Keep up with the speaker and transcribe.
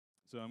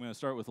So I'm going to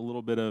start with a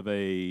little bit of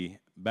a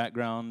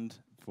background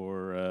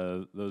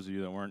for those of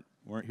you that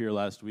weren't here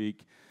last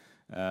week.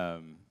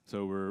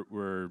 So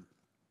we're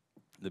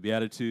the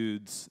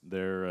Beatitudes.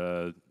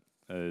 They're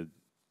a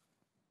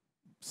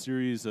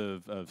series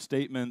of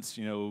statements.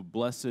 You know,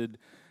 blessed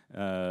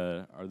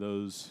are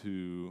those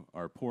who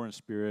are poor in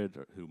spirit,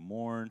 or who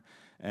mourn,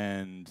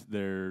 and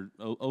they're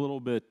a little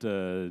bit.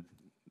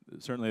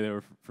 Certainly, they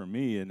were for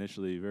me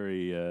initially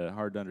very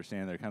hard to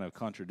understand. They're kind of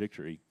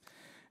contradictory.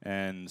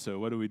 And so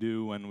what do we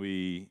do when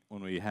we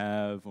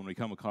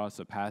come across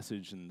a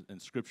passage in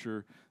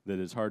Scripture that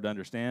is hard to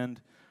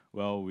understand?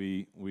 Well,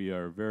 we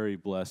are very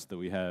blessed that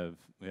we have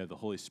the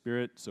Holy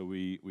Spirit, so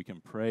we can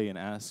pray and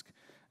ask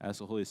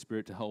the Holy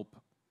Spirit to help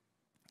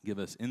give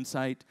us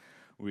insight.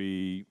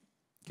 We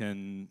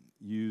can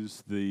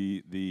use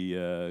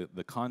the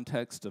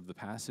context of the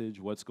passage,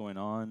 what's going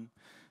on,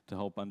 to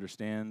help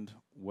understand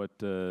who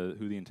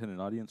the intended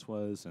audience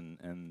was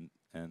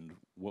and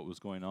what was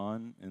going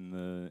on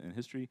in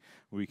history.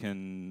 We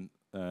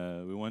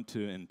want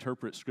to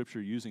interpret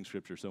Scripture using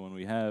Scripture. So when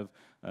we have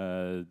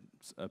a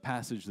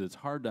passage that's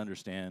hard to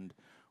understand,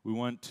 we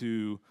want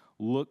to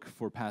look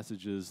for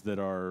passages that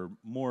are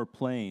more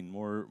plain,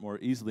 more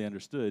easily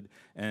understood.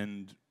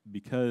 And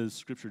because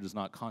Scripture does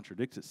not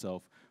contradict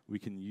itself, we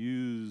can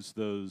use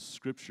those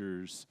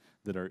Scriptures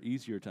that are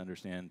easier to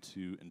understand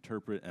to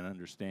interpret and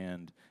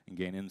understand and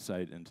gain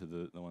insight into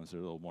the ones that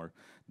are a little more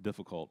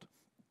difficult.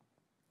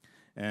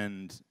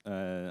 And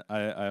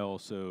I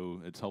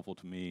also, it's helpful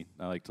to me.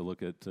 I like to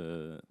look at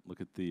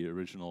the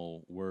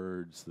original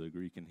words, the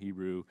Greek and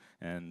Hebrew,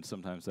 and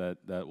sometimes that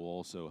will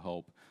also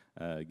help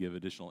give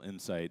additional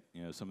insight.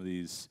 You know, some of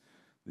these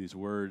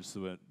words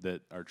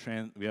that are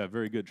we have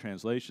very good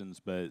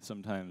translations, but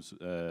sometimes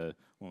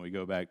when we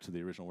go back to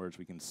the original words,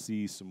 we can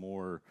see some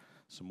more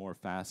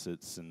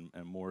facets and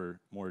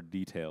more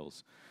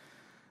details.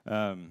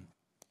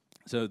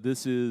 So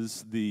this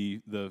is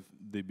the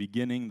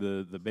beginning,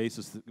 the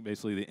basis,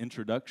 basically the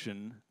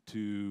introduction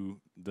to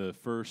the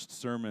first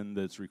sermon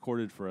that's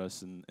recorded for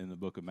us in the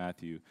book of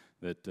Matthew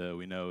that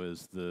we know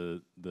is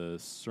the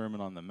Sermon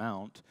on the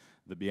Mount.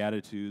 The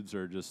Beatitudes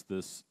are just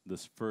this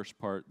first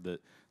part that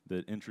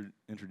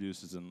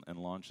introduces and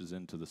launches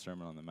into the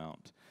Sermon on the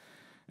Mount.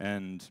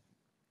 And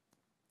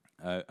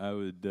I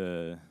would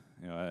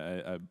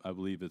I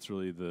believe it's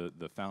really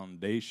the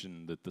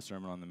foundation that the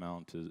Sermon on the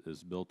Mount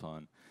is built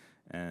on.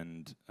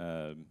 And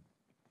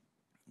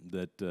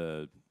that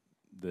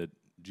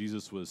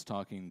Jesus was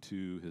talking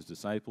to his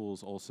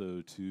disciples,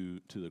 also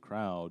to the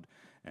crowd,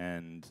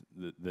 and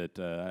that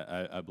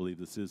I believe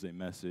this is a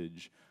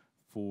message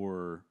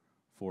for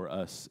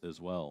us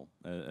as well,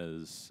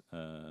 as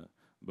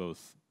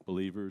both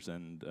believers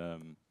and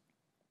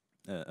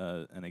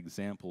an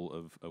example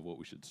of what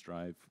we should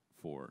strive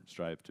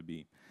to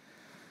be.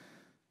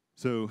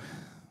 So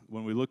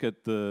when we look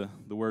at the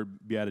word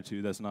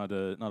beatitude, that's not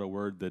a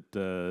word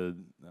that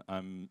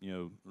I'm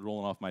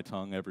rolling off my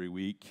tongue every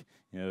week,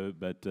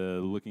 but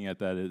looking at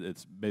that,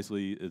 it's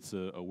basically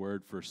a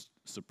word for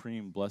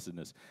supreme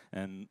blessedness.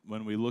 And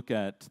when we look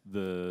at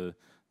the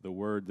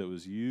word that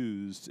was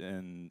used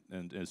and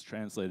is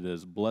translated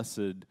as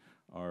blessed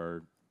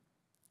are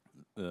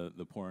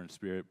the poor in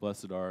spirit,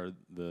 blessed are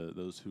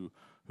those who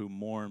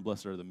mourn,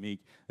 blessed are the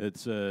meek.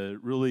 It's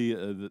really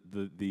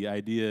the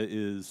idea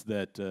is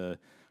that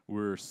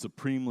we're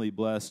supremely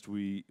blessed.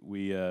 We're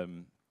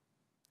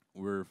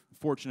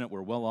fortunate.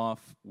 We're well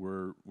off.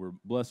 We're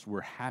blessed.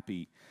 We're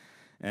happy.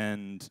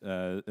 And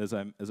as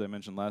I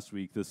mentioned last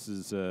week, this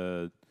is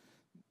a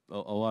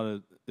lot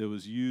of it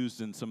was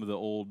used in some of the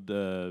old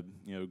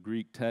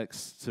Greek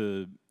texts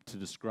to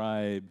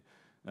describe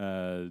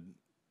a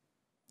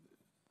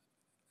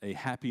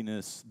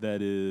happiness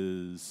that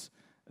is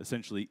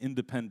essentially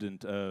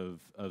independent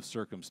of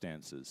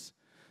circumstances.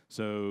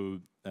 So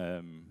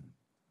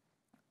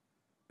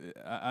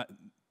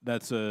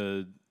that's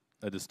a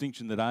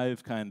distinction that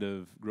I've kind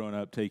of grown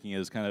up taking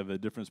as kind of a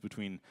difference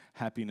between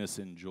happiness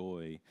and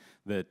joy.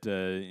 That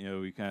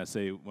we kind of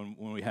say when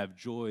we have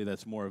joy,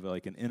 that's more of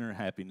like an inner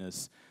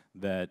happiness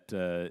that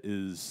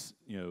is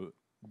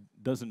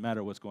doesn't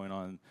matter what's going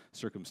on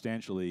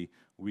circumstantially,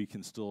 we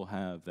can still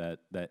have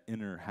that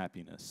inner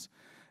happiness,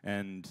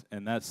 and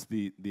that's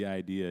the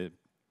idea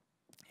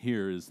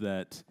here is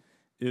that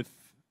if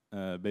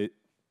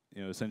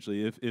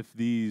essentially if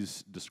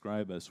these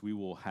describe us, we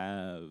will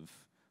have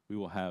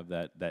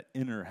that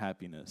inner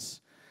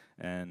happiness.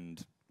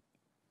 And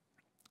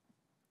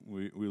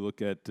we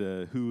look at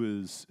who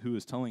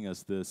is telling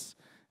us this.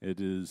 It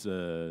is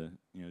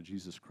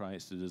Jesus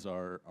Christ. It is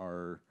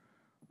our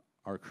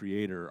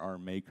Creator, our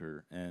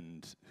Maker,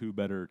 and who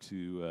better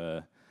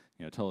to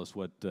tell us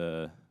what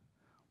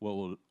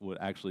would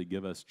actually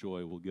give us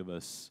joy, will give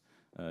us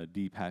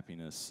deep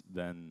happiness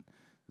than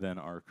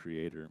our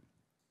Creator.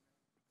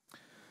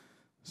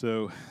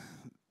 So,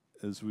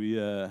 as we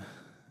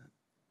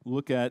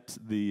look at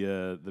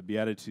the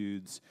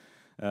Beatitudes,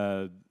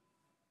 I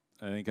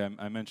think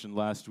I mentioned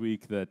last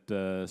week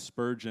that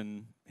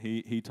Spurgeon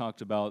he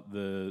talked about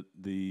the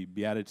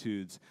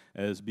Beatitudes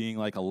as being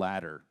like a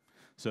ladder.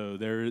 So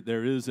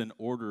there is an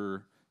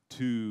order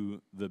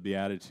to the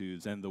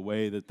Beatitudes and the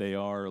way that they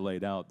are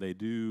laid out. They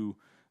do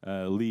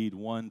lead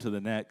one to the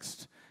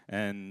next,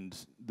 and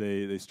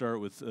they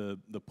start with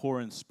the poor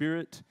in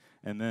spirit,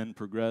 and then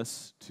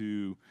progress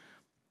to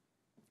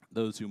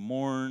those who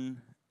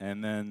mourn,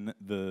 and then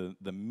the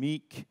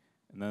meek,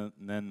 and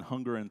then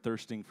hunger and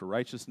thirsting for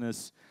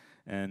righteousness.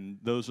 And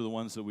those are the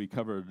ones that we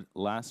covered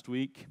last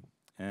week.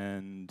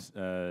 And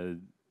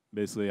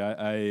basically,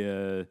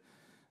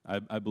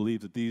 I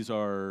believe that these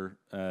are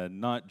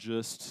not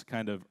just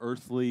kind of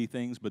earthly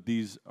things, but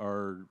these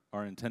are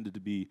intended to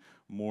be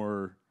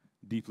more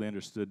deeply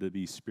understood to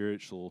be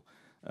spiritual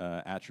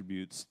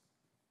attributes,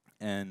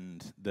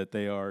 and that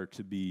they are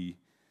to be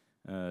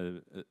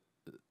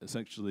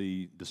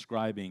essentially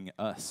describing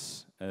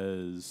us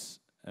as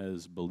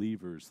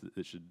believers.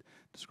 It should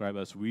describe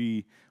us.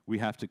 We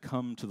have to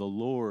come to the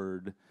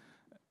Lord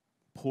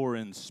poor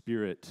in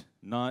spirit,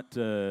 not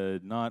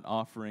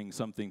offering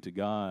something to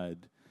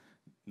God,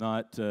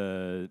 not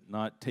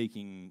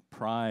taking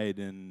pride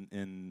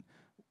in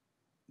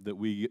that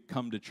we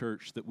come to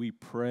church, that we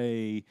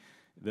pray,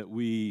 that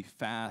we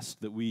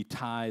fast, that we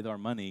tithe our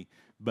money,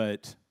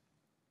 but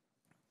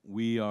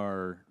we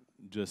are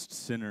just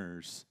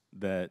sinners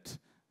that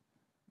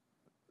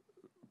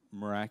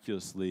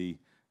miraculously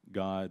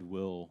God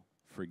will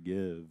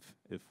forgive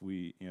if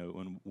we,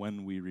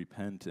 when we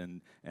repent,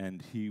 and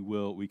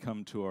we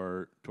come to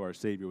our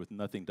Savior with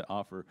nothing to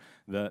offer.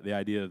 The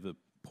idea of the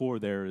poor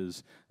there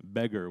is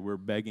beggar. We're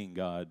begging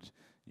God,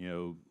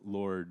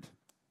 Lord,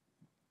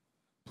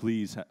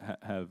 please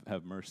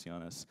have mercy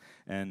on us.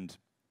 And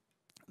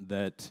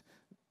that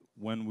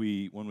when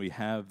we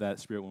have that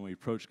spirit, when we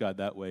approach God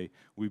that way,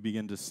 we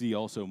begin to see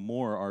also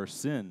more our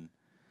sin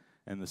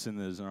and the sin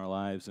that is in our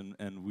lives,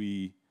 and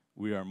we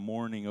are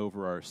mourning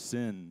over our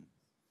sin.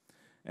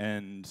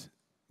 And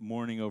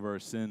mourning over our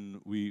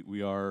sin,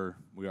 we are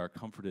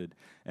comforted.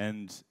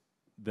 And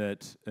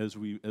that as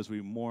we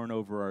mourn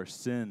over our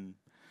sin,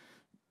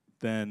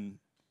 then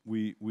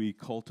we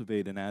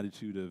cultivate an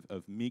attitude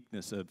of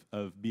meekness,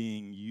 of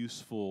being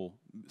useful.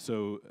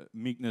 So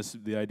meekness,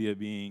 the idea of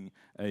being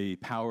a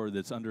power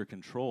that's under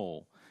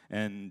control,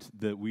 and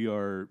that we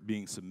are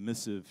being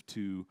submissive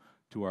to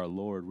our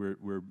Lord.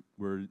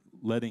 We're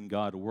letting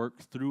God work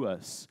through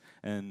us,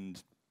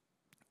 and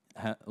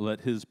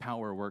let His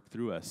power work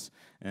through us,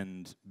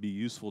 and be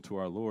useful to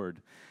our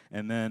Lord.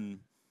 And then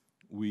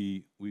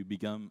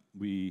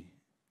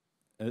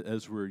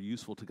as we're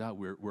useful to God,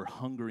 we're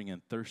hungering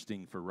and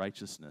thirsting for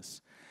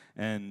righteousness,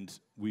 and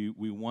we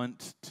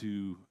want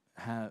to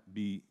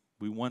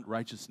we want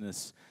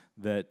righteousness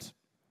that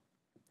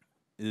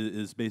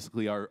is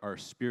basically our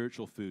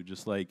spiritual food,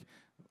 just like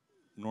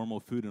normal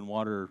food and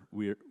water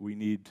we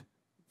need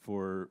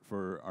for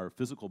our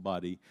physical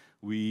body.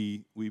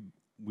 We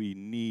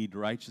need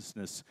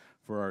righteousness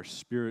for our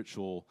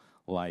spiritual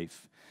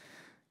life,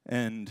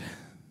 and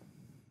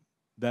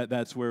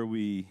that's where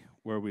we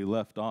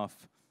left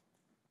off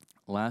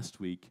last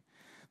week.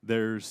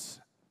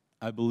 There's,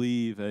 I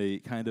believe, a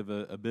kind of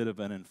a bit of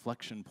an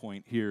inflection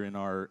point here in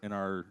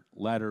our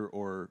ladder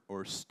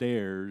or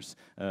stairs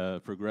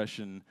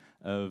progression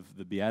of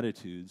the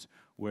Beatitudes,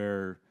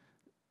 where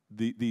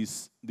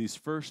these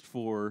first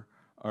four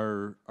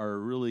are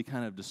really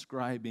kind of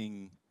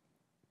describing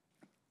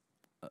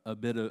a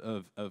bit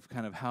of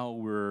kind of how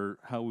we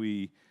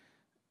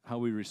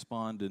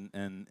respond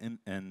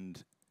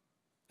and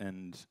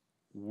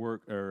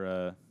work,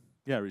 or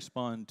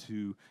respond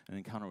to an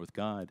encounter with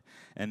God.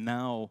 And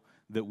now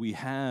that we're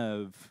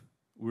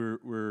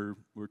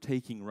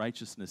taking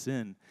righteousness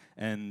in,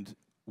 and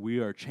we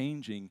are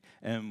changing,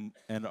 and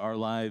our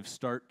lives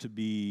start to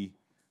be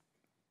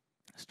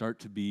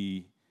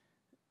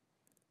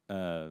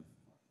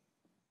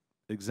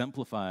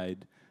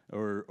exemplified,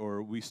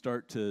 or we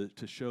start to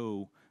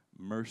show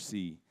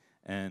mercy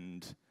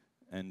and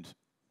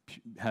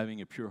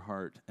having a pure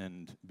heart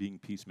and being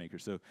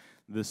peacemakers. So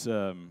this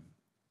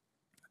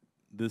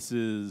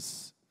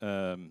is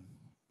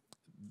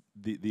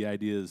the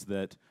idea is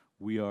that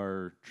we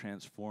are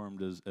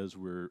transformed as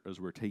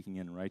we're taking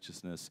in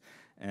righteousness,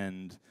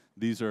 and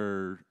these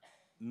are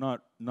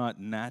not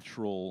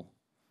natural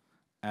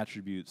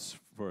attributes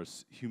for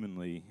us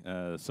humanly.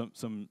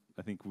 Some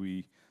I think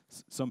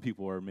some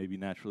people are maybe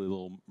naturally a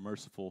little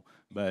merciful,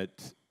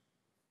 but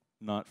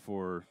not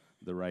for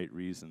the right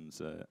reasons.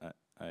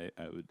 I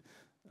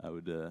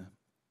would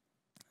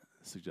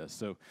suggest.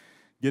 So,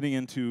 getting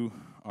into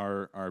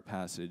our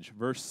passage,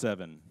 verse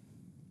 7.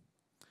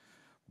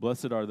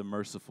 Blessed are the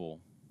merciful,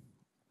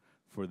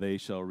 for they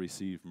shall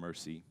receive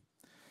mercy.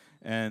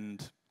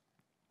 And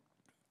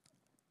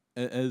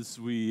as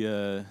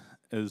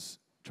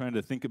trying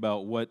to think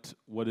about what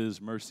is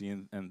mercy,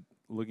 and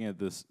looking at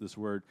this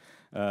word,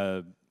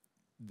 I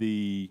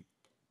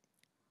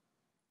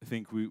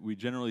think we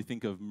generally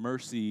think of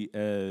mercy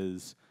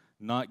as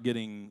not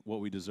getting what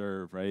we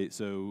deserve, right?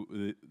 So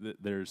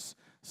there's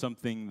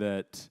something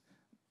that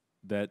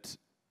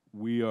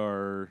we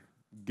are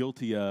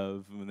guilty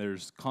of, and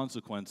there's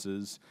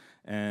consequences,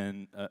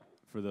 and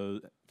for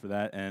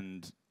that,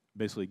 and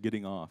basically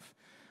getting off.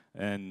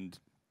 And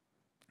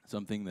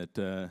something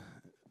that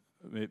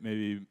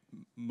maybe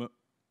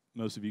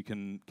most of you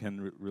can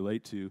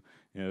relate to,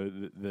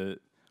 the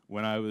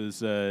when I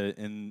was a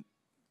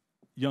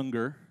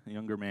younger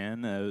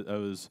man, I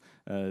was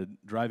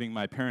driving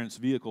my parents'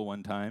 vehicle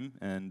one time,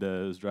 and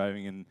I was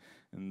driving in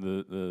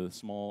the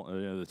small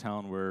the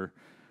town where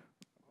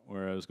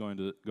I was going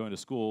to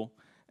school,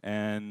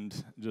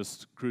 and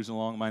just cruising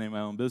along, minding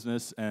my own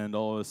business, and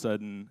all of a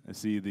sudden I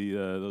see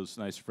those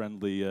nice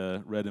friendly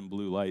red and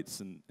blue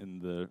lights in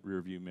the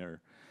rearview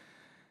mirror,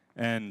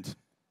 and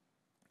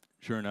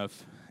sure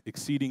enough,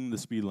 exceeding the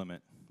speed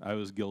limit. I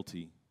was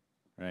guilty,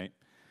 right?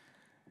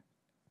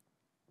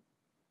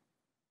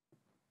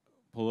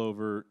 Pull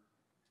over,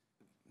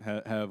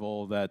 have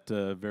all that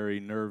very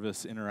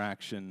nervous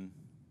interaction,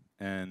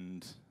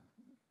 and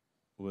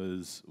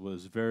was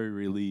very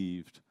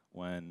relieved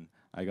when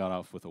I got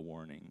off with a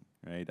warning,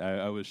 right?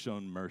 I was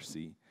shown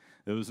mercy.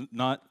 It was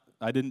not,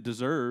 I didn't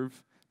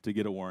deserve to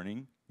get a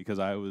warning because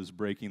I was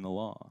breaking the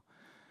law,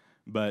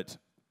 but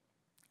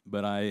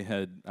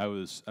I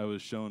was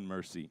shown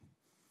mercy.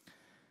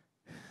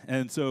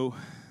 And so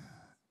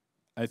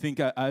I think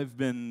I've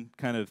been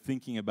kind of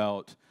thinking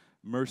about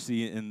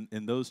mercy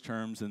in those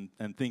terms,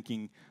 and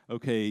thinking,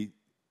 okay,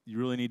 you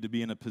really need to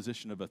be in a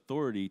position of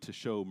authority to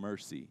show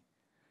mercy,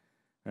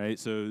 right?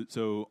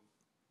 So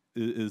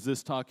is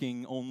this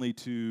talking only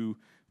to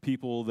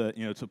people that,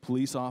 to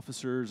police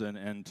officers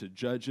and to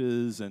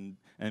judges and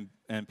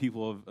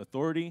people of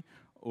authority,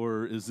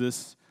 or is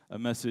this a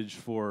message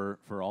for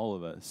all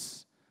of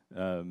us,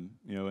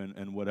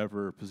 in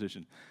whatever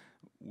position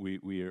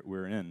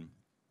we're in?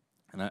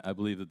 And I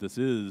believe that this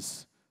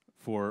is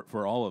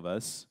for all of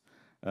us.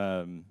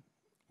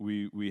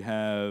 We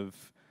have,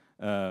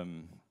 I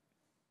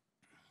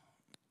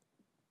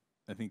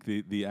think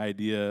the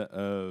idea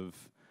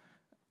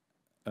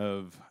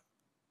of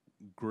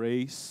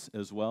grace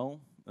as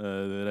well.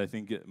 That I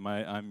think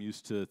I'm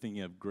used to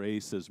thinking of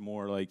grace as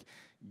more like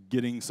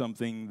getting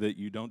something that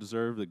you don't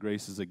deserve. That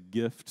grace is a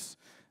gift,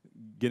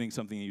 getting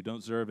something you don't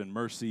deserve, and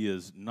mercy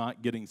is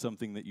not getting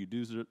something that you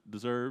do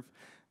deserve,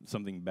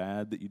 something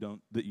bad that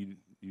you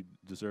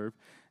deserve.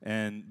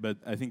 But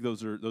I think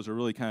those are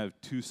really kind of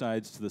two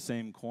sides to the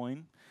same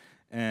coin,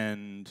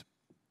 and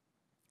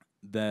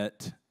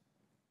that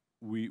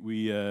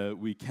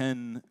we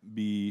can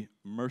be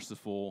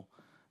merciful,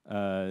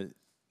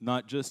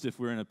 not just if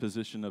we're in a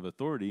position of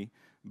authority,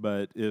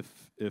 but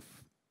if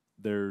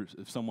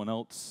someone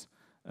else,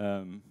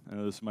 I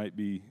know this might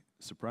be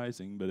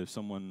surprising, but if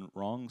someone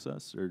wrongs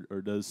us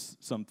or does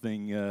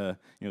something,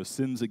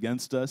 sins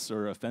against us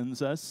or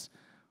offends us,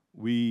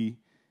 we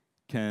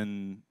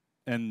can,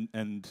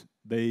 and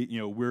they,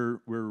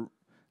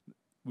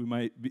 we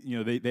might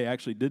be, they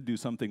actually did do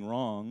something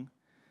wrong,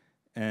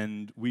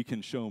 and we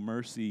can show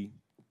mercy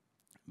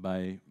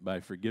by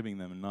forgiving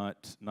them and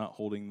not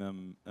holding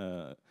them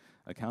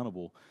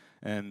accountable.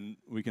 And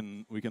we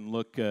can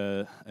look,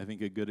 I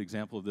think a good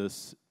example of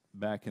this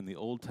back in the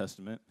Old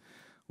Testament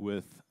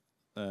with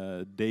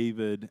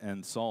David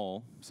and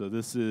Saul. So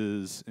this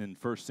is in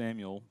 1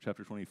 Samuel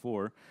chapter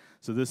 24.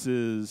 So this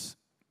is,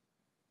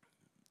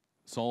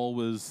 Saul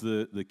was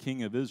the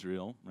king of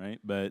Israel, right?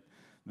 But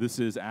this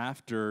is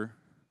after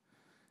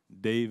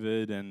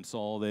David and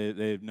Saul.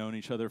 They've known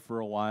each other for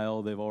a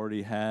while. They've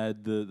already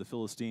had the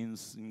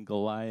Philistines and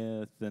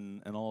Goliath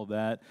and all of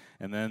that.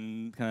 And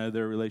then kind of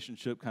their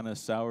relationship kind of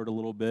soured a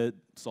little bit.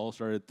 Saul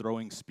started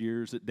throwing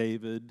spears at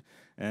David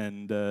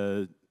and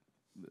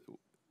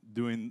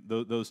doing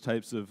those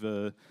types of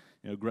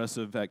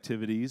aggressive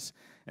activities.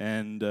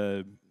 And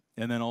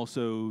then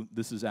also,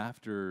 this is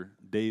after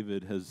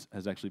David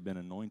has actually been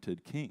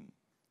anointed king.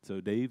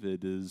 So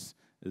David is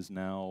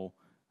now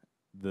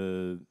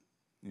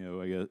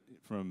I guess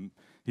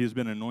he has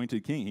been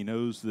anointed king. He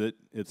knows that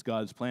it's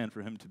God's plan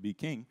for him to be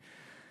king.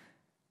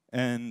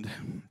 And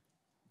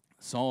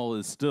Saul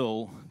is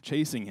still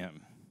chasing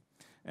him.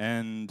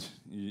 And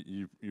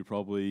you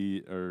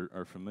probably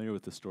are familiar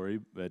with the story,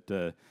 but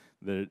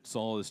that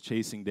Saul is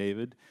chasing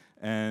David,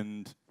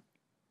 and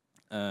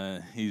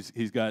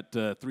he's got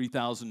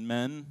 3,000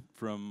 men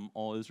from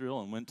all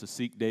Israel, and went to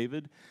seek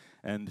David,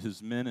 and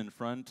his men in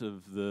front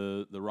of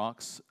the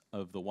rocks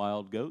of the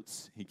wild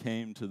goats. He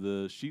came to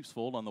the sheep's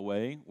fold on the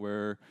way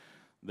where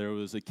there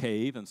was a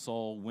cave, and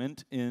Saul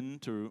went in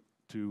to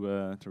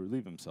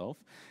relieve himself.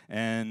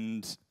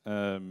 And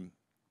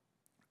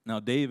now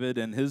David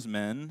and his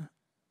men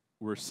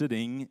were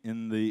sitting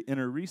in the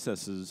inner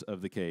recesses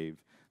of the cave.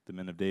 The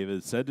men of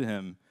David said to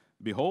him,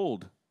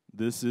 "Behold,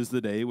 this is the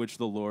day which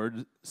the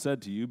Lord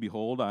said to you,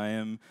 behold, I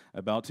am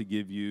about to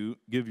give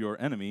your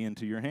enemy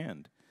into your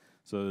hand."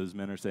 So his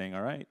men are saying,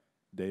 "All right,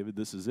 David,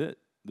 this is it.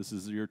 This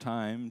is your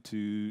time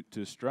to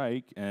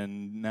strike,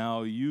 and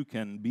now you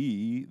can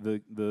be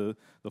the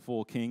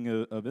full king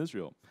of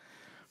Israel.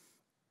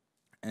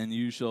 And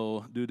you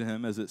shall do to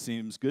him as it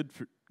seems good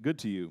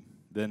to you."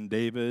 Then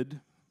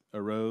David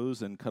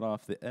arose and cut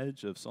off the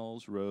edge of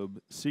Saul's robe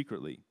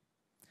secretly.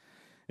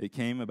 It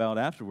came about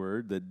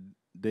afterward that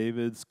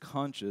David's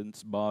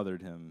conscience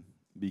bothered him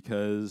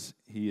because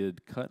he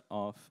had cut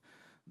off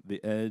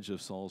the edge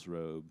of Saul's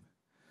robe.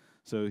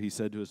 So he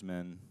said to his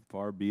men,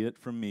 "Far be it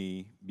from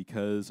me,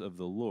 because of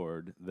the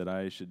Lord, that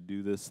I should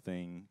do this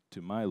thing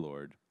to my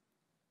Lord."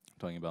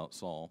 Talking about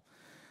Saul,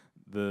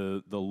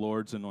 the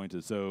Lord's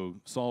anointed. So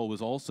Saul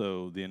was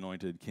also the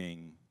anointed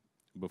king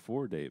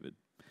before David.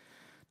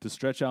 "To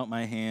stretch out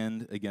my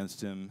hand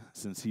against him,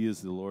 since he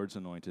is the Lord's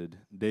anointed."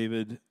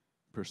 David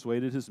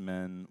persuaded his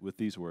men with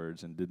these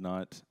words and did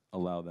not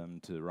allow them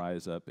to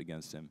rise up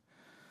against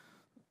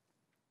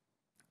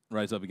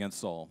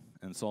Saul.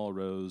 And Saul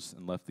rose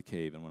and left the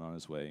cave and went on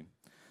his way.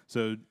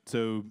 So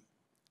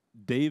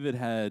David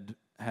had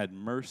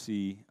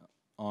mercy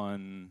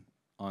on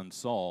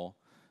Saul,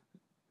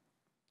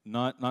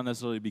 not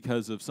necessarily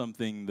because of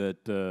something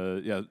that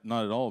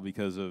not at all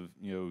because of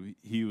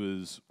he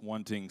was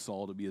wanting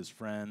Saul to be his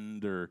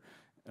friend or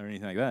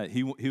anything like that.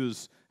 He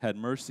had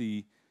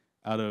mercy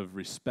out of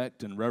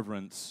respect and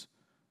reverence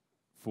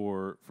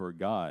for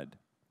God.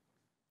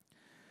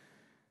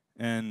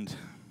 And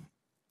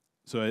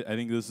so I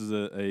think this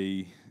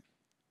is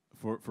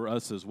for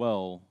us as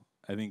well.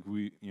 I think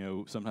we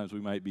sometimes we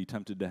might be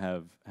tempted to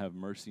have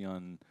mercy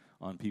on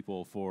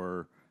people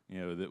for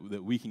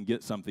that we can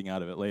get something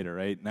out of it later,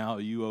 right? Now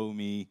you owe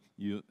me.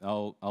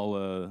 I'll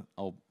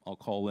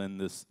call in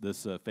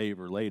this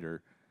favor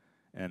later,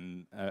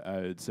 and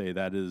I would say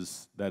that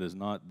is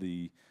not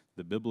the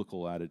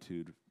biblical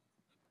attitude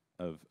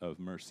of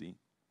mercy.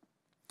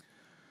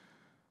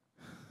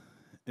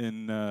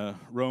 In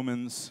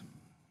Romans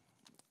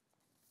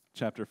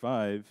chapter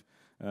 5,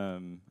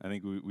 I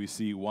think we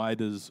see why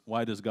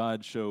does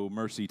God show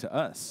mercy to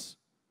us?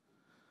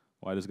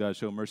 Why does God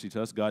show mercy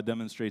to us? God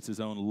demonstrates his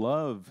own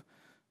love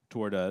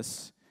toward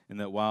us in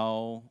that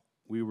while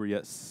we were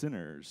yet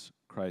sinners,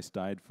 Christ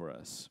died for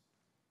us.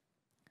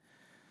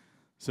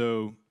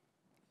 So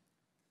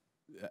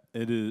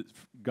it is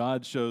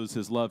God shows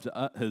his love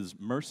to his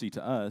mercy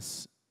to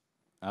us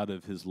out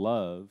of his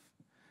love,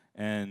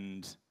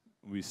 and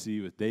we see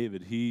with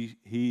David, he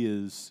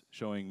is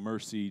showing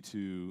mercy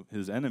to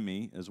his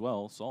enemy as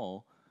well,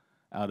 Saul,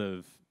 out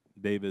of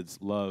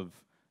David's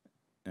love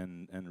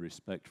and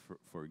respect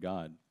for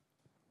God.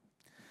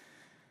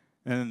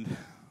 And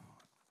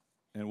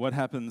what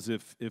happens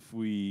if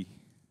we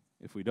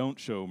don't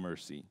show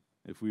mercy,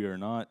 if we are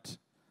not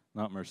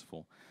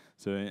merciful?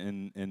 So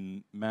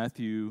in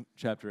Matthew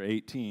chapter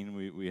 18,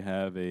 we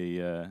have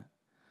a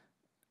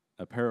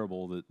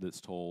parable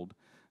that's told,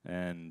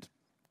 and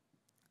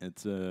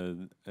it's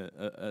a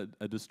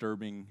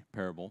disturbing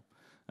parable.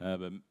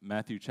 But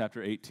Matthew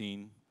chapter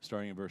 18,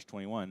 starting in verse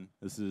 21,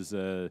 this is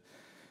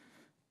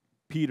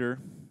Peter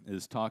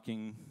is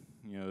talking,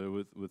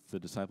 with the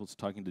disciples,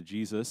 talking to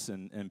Jesus,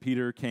 and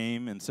Peter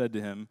came and said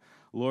to him,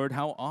 "Lord,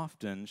 how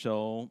often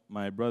shall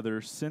my brother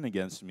sin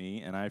against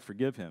me and I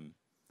forgive him?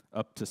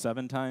 Up to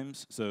 7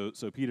 times?" So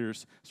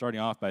Peter's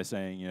starting off by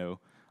saying,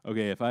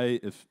 okay,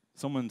 if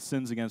someone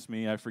sins against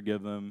me, I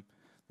forgive them.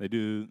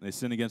 They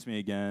sin against me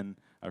again,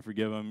 I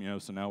forgive them.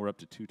 So now we're up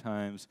to 2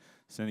 times.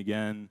 Sin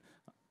again,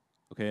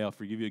 okay, I'll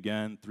forgive you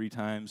again 3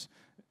 times.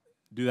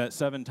 Do that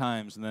 7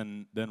 times,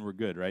 and then we're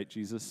good, right,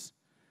 Jesus?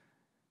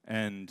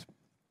 And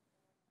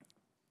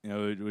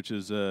which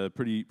is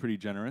pretty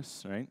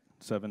generous, right?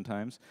 7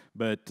 times.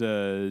 But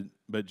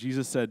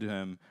Jesus said to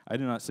him, "I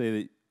do not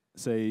say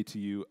to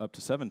you up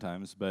to 7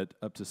 times, but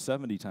up to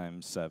 70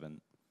 times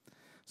 7.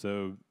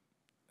 So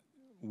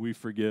we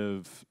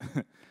forgive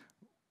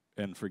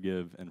and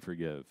forgive and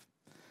forgive.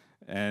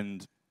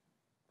 And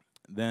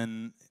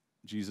then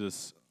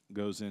Jesus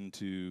goes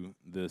into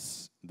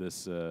this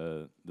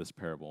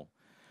parable.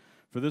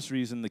 "For this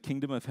reason, the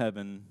kingdom of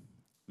heaven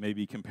may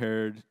be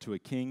compared to a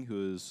king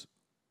who has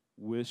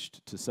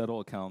wished to settle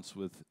accounts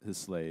with his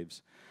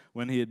slaves.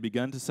 When he had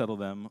begun to settle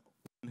them,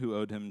 one who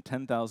owed him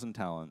 10,000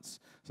 talents."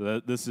 So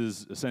this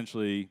is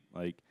essentially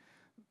like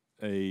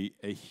a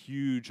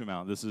huge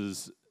amount. This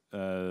is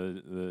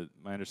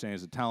my understanding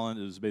is a talent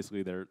is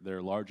basically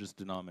their largest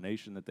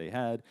denomination that they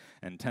had,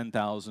 and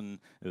 10,000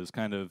 is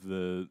kind of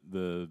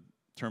the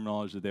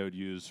terminology that they would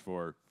use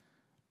for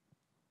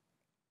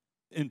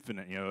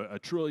infinite, $1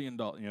 trillion.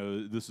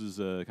 This is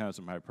kind of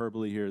some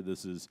hyperbole here.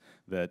 This is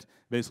that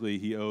basically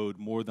he owed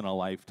more than a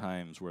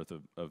lifetime's worth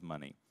of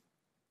money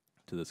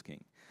to this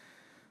king.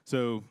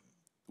 So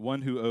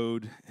one who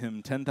owed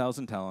him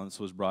 10,000 talents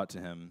was brought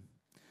to him,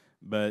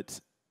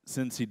 but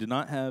since he did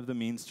not have the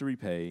means to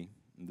repay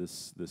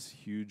this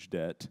huge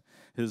debt,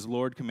 his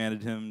Lord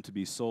commanded him to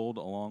be sold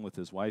along with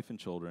his wife and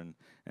children,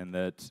 and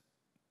that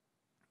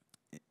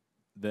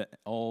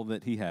all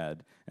that he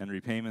had, and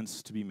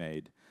repayments to be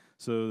made.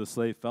 So the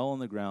slave fell on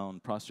the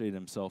ground, prostrated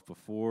himself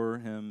before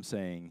him,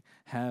 saying,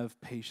 "Have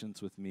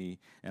patience with me,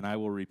 and I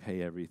will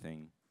repay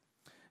everything."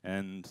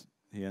 And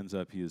he ends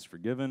up, he is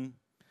forgiven,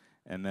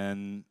 and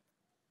then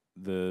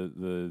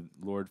the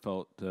Lord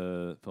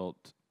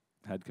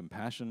had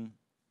compassion.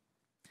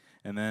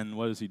 And then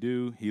what does he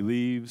do? He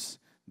leaves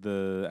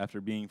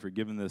after being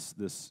forgiven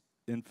this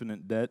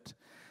infinite debt,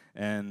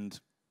 and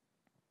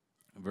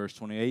Verse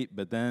 28,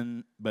 but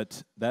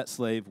that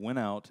slave went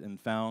out and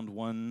found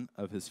one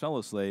of his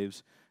fellow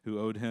slaves who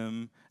owed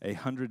him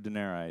 100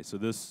 denarii. So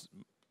this,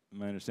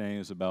 my understanding,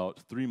 is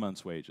about 3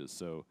 months' wages.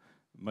 So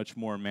much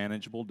more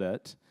manageable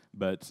debt,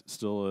 but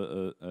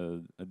still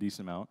a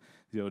decent amount.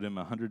 He owed him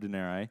 100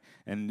 denarii,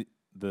 and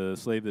the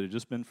slave that had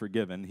just been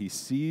forgiven, he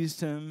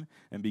seized him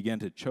and began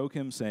to choke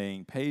him,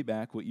 saying, "Pay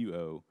back what you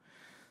owe."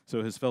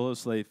 So his fellow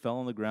slave fell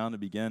on the ground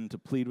and began to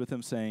plead with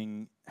him,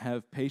 saying,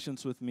 "Have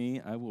patience with me,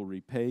 I will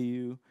repay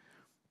you."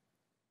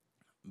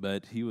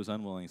 But he was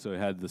unwilling. So he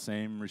had the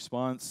same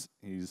response.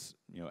 He's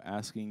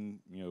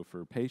asking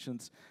for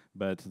patience,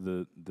 but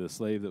the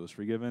slave that was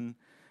forgiven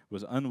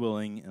was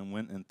unwilling and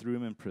went and threw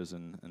him in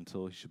prison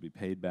until he should be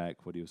paid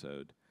back what he was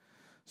owed.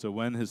 So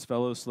when his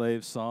fellow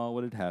slaves saw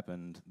what had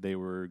happened, they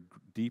were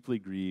deeply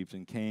grieved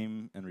and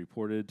came and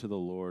reported to the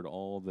Lord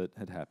all that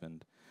had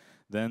happened.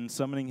 Then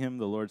summoning him,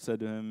 the Lord said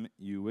to him,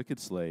 "You wicked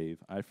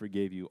slave, I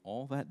forgave you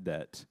all that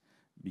debt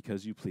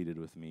because you pleaded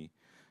with me.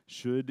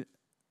 Should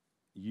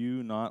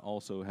you not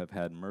also have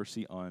had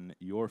mercy on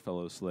your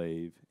fellow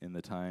slave in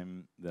the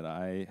time that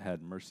I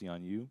had mercy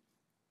on you?"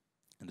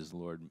 And his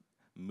Lord,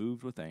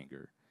 moved with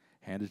anger,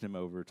 handed him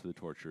over to the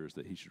torturers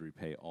that he should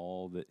repay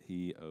all that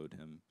he owed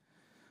him.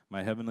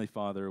 My heavenly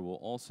Father will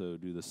also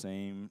do the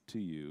same to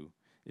you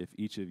if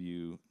each of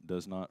you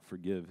does not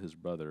forgive his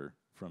brother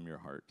from your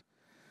heart.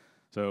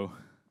 So,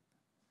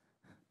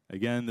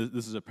 again,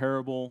 this is a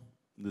parable.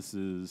 This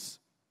is,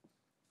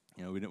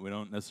 we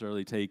don't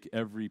necessarily take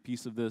every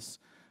piece of this,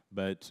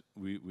 but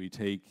we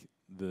take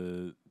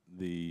the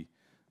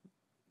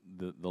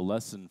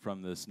lesson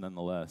from this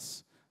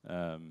nonetheless.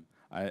 Verse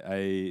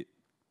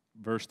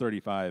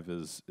 35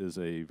 is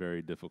a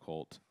very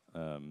difficult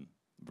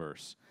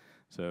verse.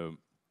 So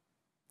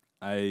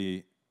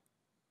I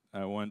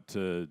want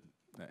to,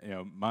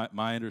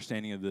 my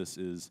understanding of this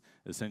is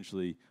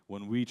essentially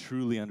when we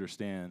truly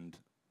understand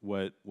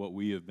what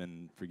we have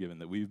been forgiven,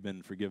 that we've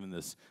been forgiven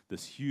this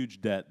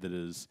huge debt that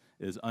is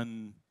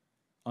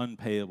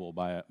unpayable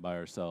by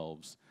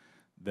ourselves,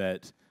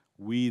 that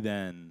we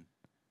then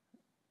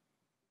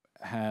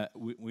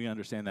we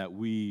understand that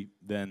we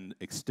then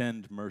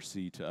extend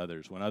mercy to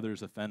others when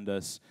others offend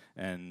us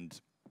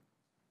and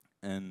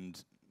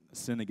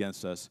sin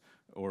against us,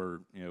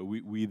 or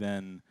we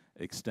then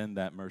extend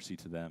that mercy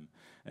to them.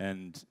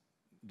 And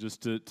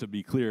just to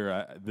be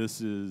clear,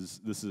 this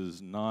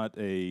is not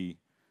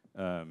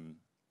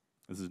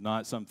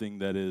something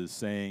that is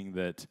saying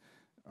that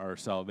our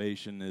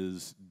salvation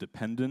is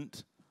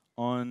dependent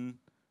on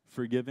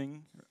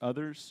forgiving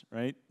others,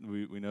 right?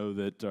 We know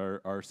that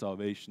our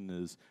salvation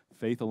is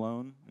faith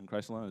alone in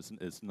Christ alone.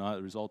 It's not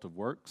a result of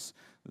works.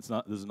 This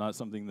is not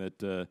something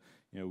that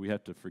we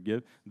have to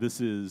forgive.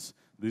 This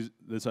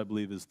I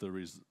believe is the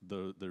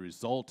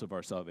result of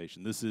our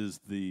salvation. This is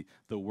the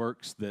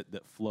works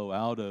that flow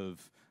out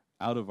of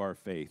our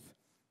faith,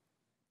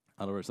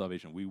 out of our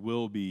salvation. We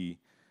will be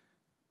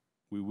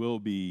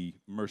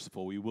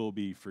merciful. We will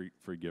be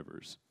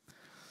forgivers.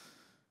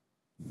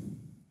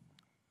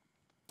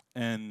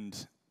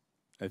 And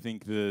I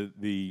think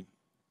the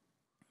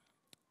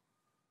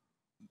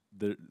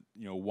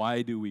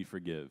why do we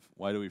forgive?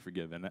 Why do we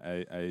forgive? And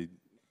I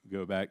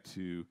go back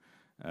to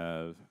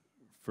 1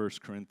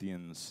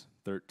 Corinthians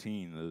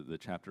 13, the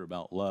chapter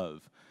about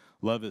love.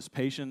 Love is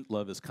patient,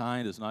 love is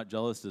kind, is not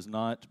jealous, does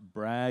not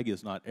brag,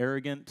 is not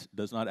arrogant,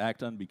 does not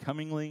act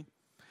unbecomingly.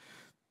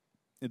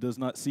 It does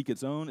not seek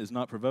its own, is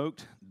not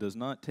provoked, does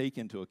not take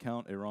into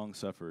account a wrong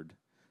suffered.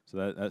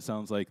 So that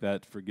sounds like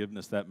that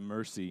forgiveness, that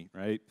mercy,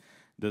 right?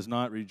 Does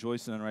not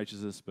rejoice in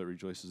unrighteousness, but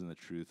rejoices in the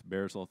truth.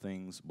 Bears all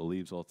things,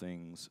 believes all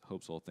things,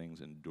 hopes all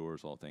things,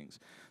 endures all things.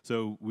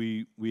 So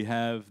we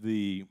have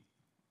I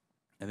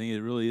think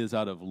it really is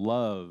out of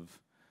love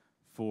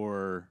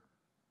for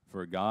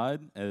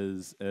God,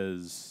 as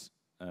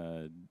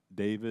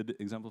David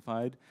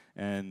exemplified,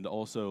 and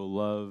also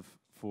love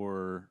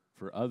for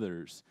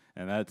others.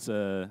 And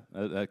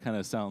that kind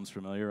of sounds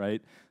familiar,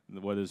 right?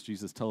 What does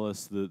Jesus tell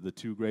us the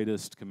two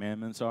greatest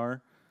commandments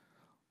are?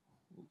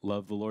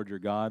 Love the Lord your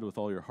God with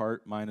all your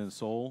heart, mind, and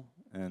soul.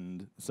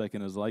 And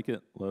second is like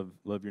it,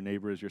 love your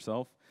neighbor as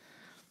yourself.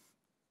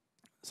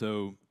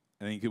 So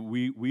I think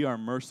we are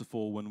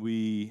merciful when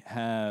we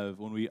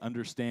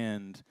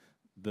understand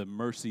the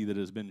mercy that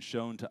has been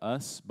shown to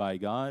us by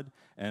God,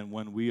 and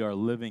when we are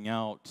living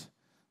out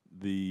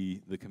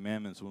the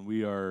commandments, when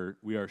we are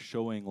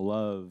showing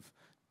love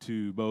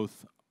to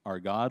both our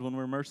God when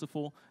we're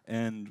merciful,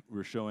 and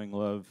we're showing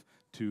love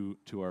to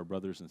our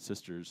brothers and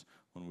sisters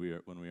when we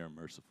are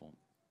merciful.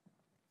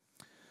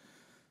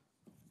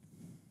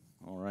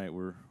 All right,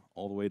 we're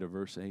all the way to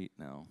verse 8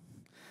 now.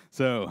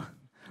 So,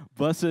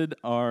 blessed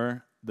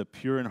are the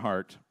pure in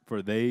heart,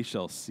 for they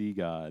shall see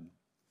God.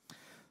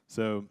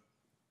 So,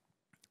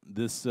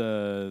 this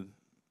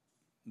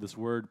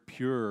word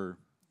pure,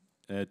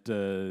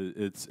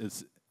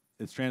 it's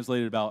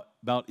translated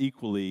about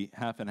equally,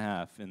 half and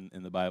half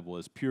in the Bible,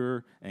 as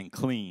pure and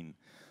clean.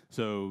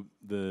 So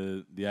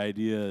the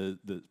idea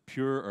that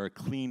pure or a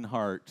clean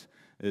heart,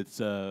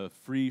 it's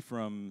free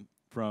from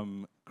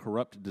from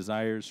corrupt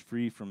desires,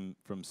 free from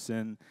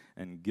sin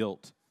and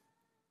guilt.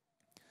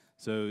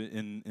 So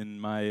in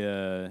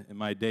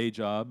my day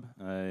job,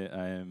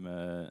 I am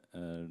a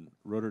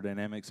rotor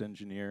dynamics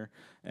engineer,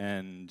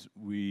 and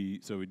we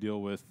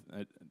deal with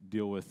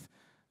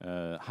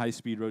high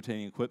speed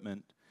rotating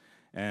equipment,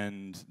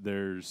 and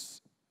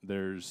there's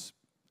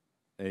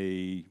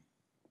a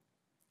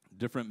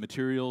different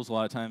materials. A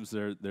lot of times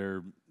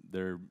they're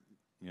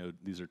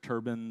these are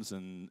turbines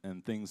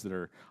and things that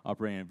are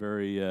operating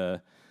in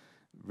a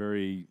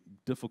very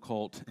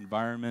difficult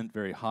environment,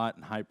 very hot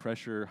and high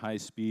pressure, high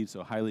speed,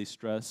 so highly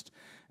stressed.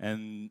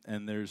 And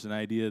there's an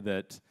idea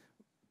that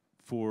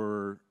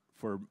for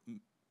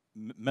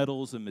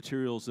metals and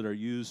materials that are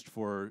used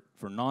for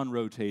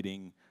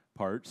non-rotating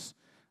parts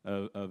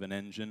of an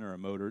engine or a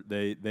motor,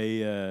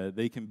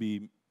 they can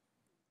be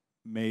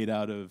made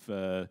out of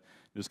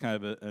just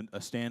kind of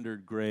a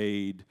standard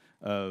grade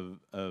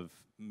of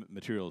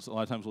materials. A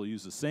lot of times we'll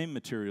use the same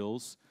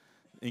materials,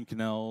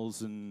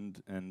 Inconels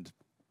and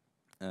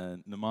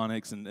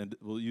mnemonics, and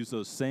we'll use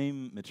those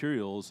same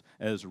materials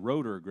as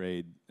rotor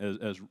grade,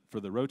 as for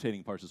the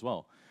rotating parts as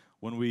well.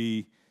 When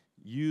we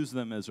use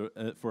them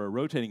for a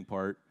rotating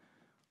part,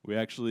 we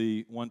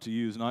actually want to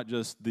use not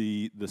just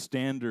the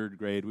standard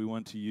grade, we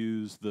want to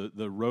use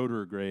the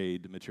rotor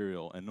grade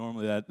material. And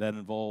normally that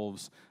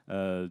involves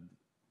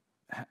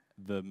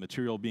the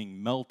material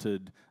being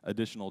melted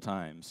additional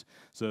times.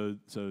 So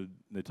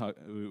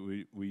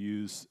we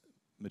use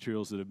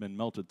materials that have been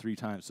melted 3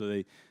 times.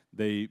 So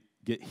they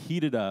get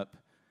heated up,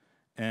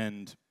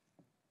 and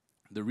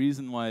the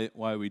reason why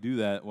we do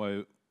that,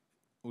 why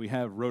we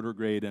have rotor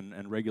grade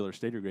and regular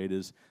stator grade,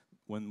 is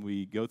when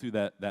we go through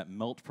that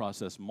melt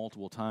process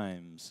multiple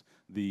times,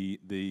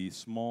 the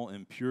small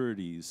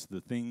impurities,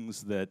 the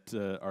things that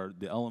are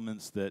the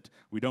elements that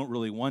we don't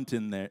really want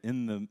in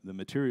the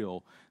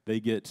material, they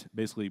get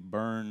basically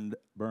burned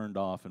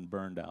off and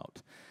burned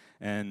out.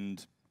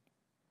 And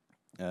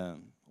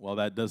while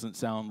that doesn't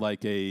sound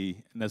like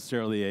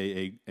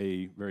necessarily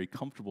a very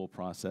comfortable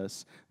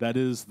process, that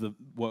is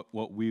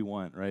what we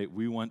want, right?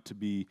 We want to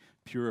be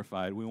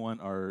purified. We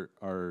want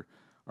our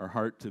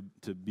heart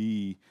to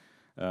be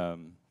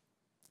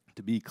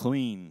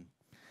clean.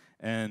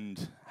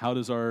 And how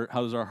does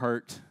our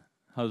heart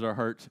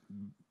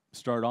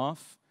start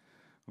off?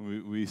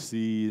 We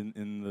see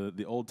in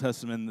the Old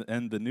Testament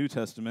and the New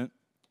Testament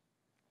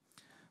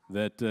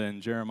that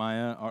in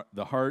Jeremiah,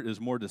 the heart is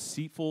more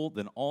deceitful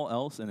than all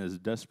else and is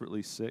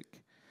desperately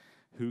sick.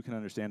 Who can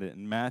understand it?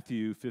 In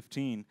Matthew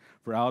 15,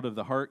 for out of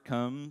the heart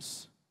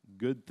comes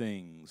good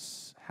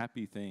things,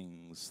 happy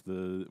things.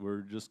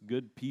 We're just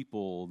good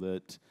people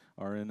that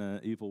are in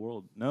an evil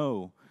world.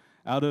 No,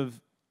 out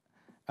of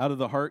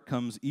the heart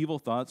comes evil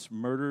thoughts,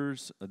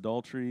 murders,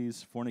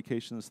 adulteries,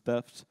 fornications,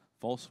 thefts,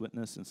 false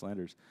witness, and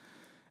slanders.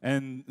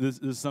 And this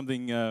is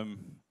something.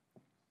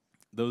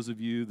 Those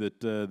of you that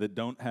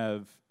don't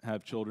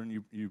have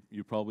children,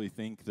 you probably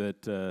think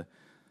that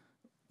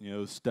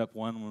step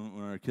one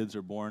when our kids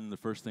are born, the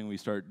first thing we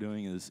start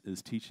doing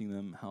is teaching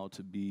them how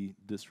to be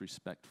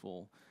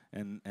disrespectful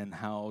and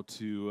how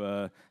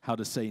to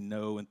say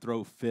no and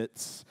throw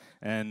fits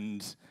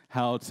and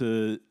how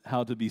to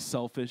be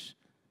selfish.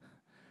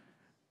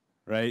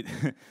 Right?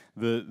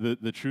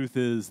 The truth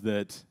is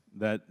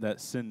that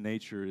sin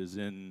nature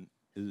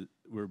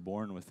we're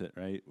born with it,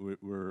 right?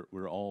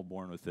 We're all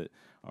born with it.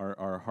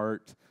 Our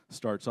heart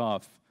starts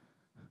off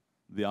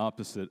the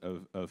opposite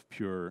of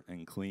pure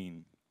and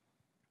clean.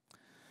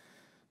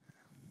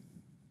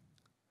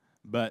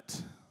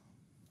 But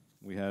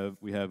we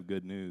have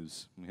good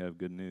news. We have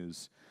good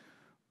news.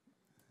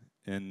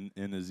 In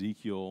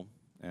Ezekiel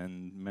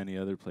and many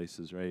other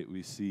places, right?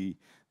 We see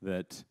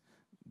that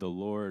the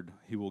Lord,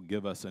 He will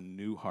give us a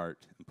new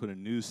heart and put a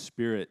new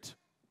spirit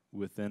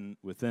within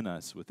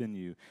us, within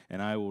you,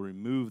 and I will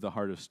remove the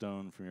heart of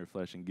stone from your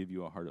flesh and give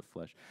you a heart of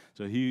flesh.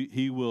 So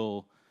He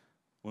will,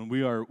 when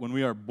we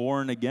are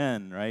born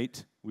again,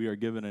 right? We are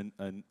given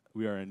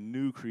we are a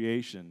new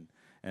creation,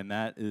 and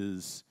that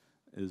is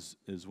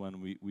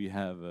when we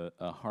have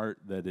a heart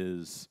that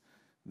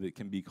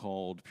can be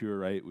called pure,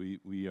 right?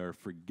 We are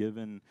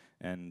forgiven,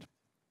 and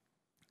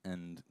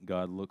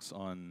God looks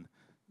on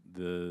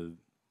the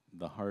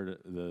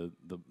heart,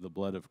 the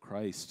blood of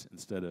Christ,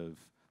 instead of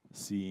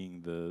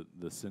seeing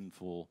the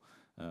sinful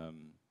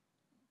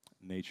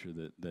nature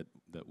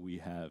that we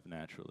have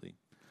naturally.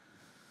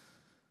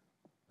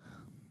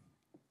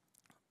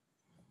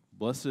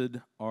 Blessed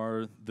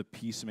are the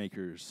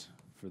peacemakers,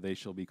 for they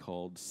shall be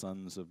called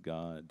sons of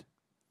God.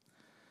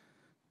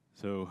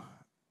 So,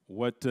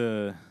 what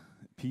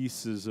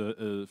peace is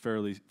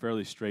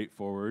fairly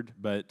straightforward,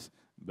 but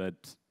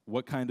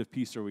what kind of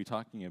peace are we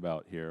talking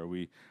about here? Are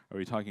we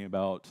talking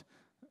about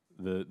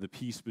the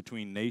peace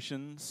between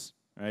nations?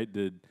 Right?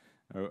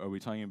 Are we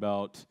talking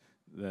about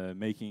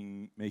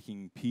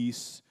making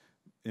peace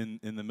in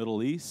the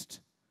Middle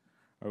East?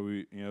 Are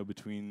we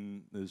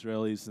between the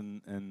Israelis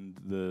and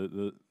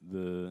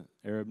the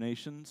Arab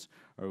nations?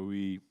 Are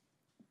we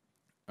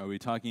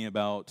talking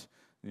about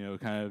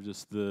kind of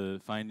just the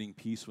finding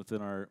peace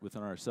within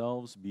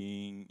ourselves,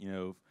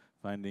 being,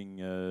 finding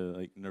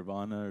like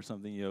nirvana or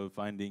something,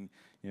 finding,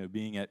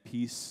 being at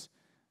peace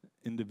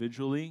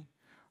individually?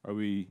 Are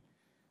we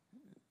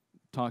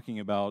talking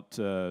about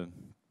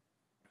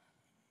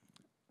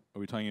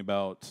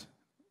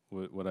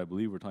what I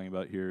believe we're talking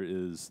about here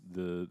is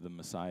the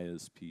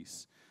Messiah's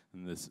peace,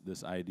 and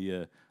this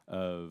idea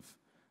of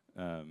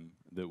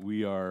that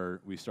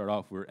we start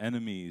off, we're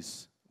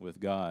enemies with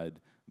God,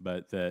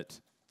 but that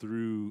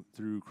through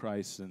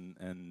Christ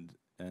and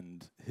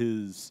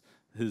his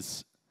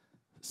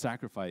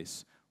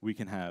sacrifice, we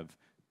can have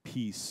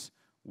peace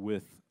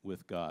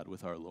with God,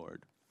 with our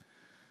Lord.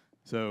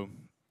 So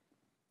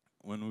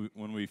when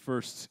we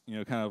first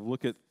kind of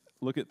look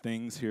at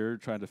things here,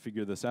 trying to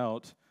figure this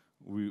out,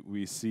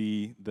 we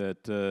see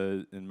that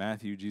in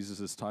Matthew, Jesus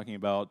is talking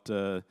about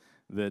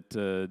that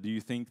do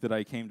you think that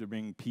I came to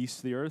bring peace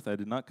to the earth? I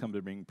did not come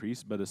to bring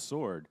peace, but a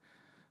sword.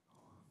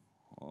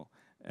 Well,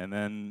 and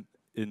then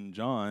in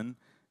John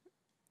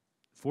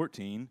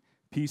 14,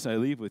 peace I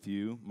leave with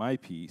you, my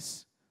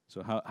peace.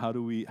 So how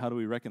do we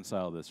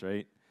reconcile this,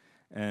 right?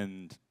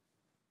 And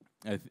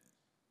I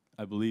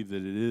believe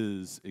that it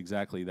is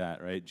exactly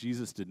that, right?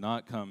 Jesus did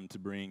not come to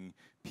bring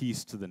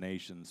peace to the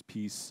nations,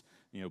 peace,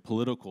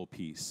 political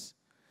peace.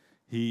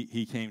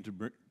 He came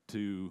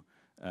to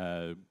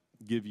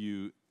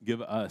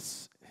give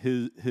us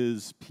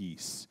his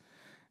peace,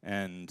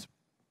 and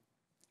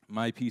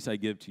my peace I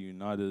give to you,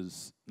 not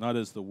as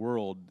the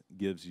world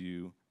gives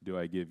you, do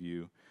I give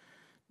you.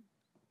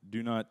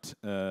 Do not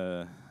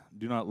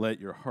let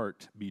your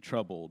heart be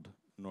troubled,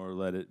 nor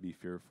let it be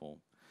fearful.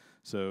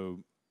 So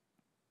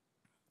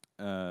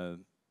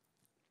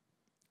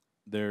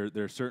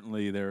there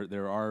certainly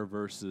are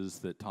verses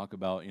that talk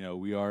about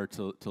we are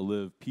to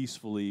live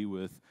peacefully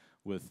with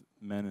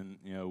men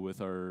and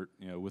with our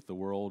with the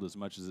world as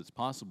much as it's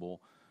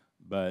possible,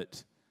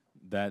 but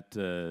that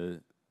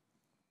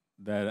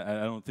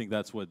I don't think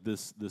that's what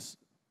this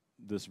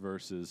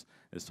verse is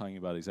talking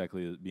about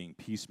exactly, as being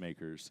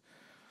peacemakers.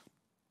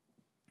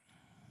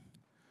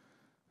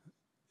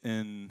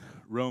 In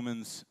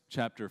Romans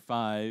chapter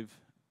 5,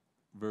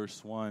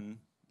 verse 1,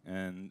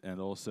 and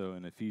also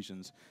in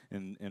Ephesians,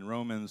 in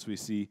Romans we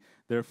see,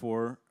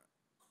 therefore,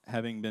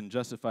 having been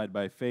justified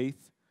by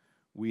faith,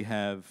 we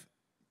have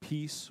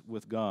peace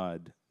with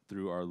God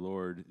through our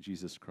Lord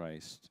Jesus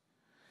Christ.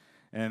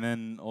 And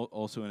then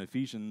also in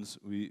Ephesians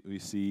we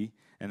see,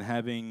 and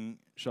having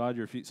shod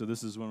your feet. So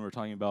this is when we're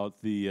talking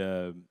about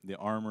the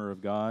armor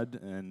of God,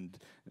 and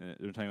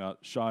we're talking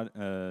about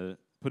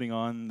putting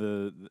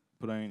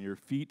on your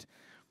feet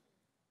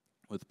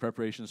with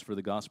preparations for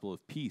the gospel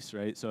of peace,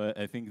 right? So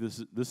I think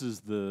this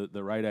is the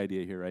right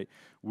idea here, right?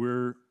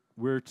 We're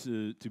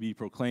to be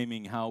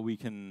proclaiming how we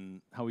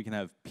can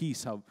have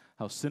peace,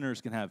 how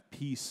sinners can have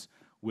peace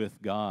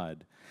with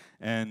God.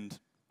 And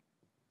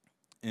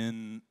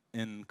in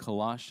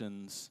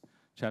Colossians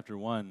chapter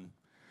 1,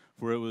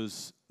 for it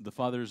was the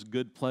Father's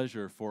good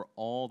pleasure for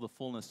all the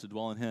fullness to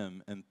dwell in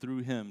him, and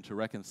through him to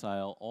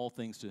reconcile all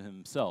things to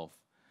himself,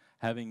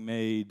 having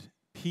made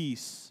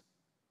peace.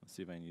 Let's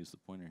see if I can use the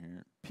pointer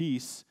here.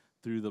 Peace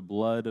through the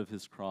blood of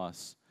his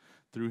cross.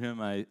 Through him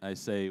I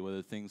say,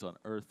 whether things on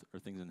earth or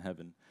things in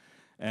heaven.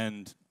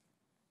 And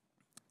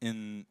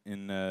in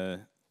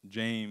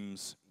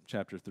James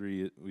chapter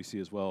 3, we see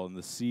as well, and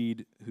the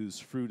seed whose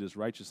fruit is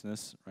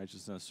righteousness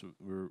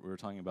we were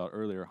talking about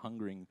earlier,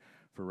 hungering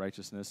for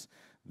righteousness.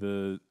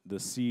 The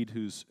seed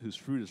whose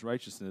fruit is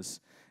righteousness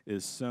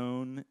is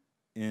sown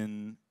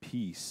in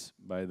peace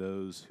by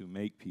those who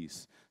make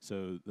peace.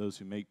 So those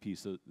who make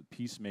peace, the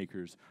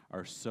peacemakers,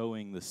 are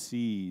sowing the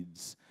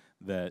seeds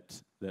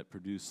that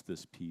produce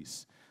this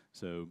peace.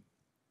 So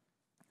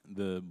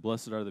the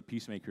blessed are the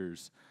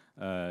peacemakers.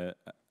 I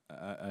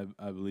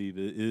believe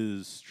it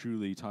is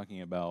truly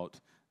talking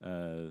about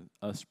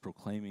us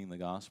proclaiming the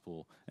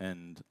gospel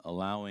and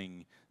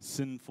allowing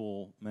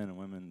sinful men and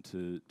women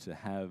to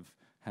have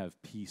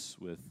peace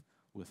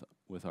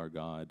with our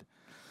God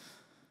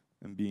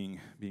and being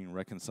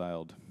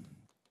reconciled.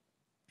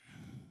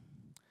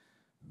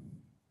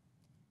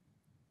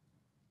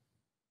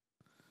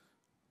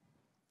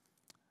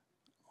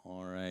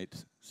 All right,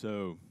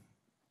 so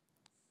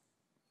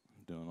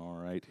doing all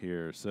right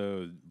here.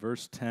 So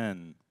verse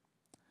 10,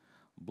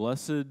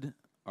 blessed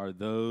are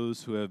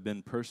those who have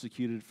been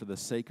persecuted for the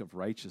sake of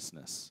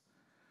righteousness,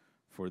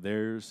 for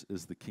theirs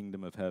is the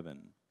kingdom of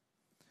heaven.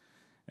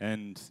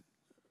 And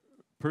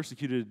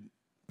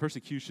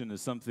persecution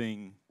is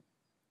something,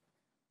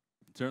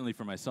 certainly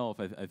for myself,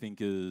 I think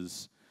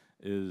is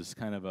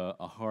kind of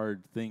a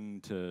hard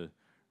thing to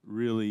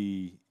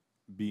really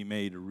be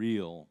made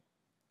real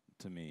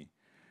to me,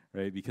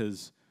 right?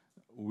 Because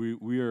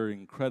we are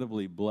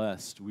incredibly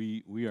blessed.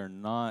 We are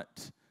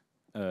not,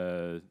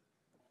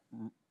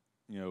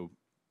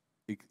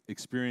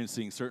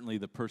 experiencing certainly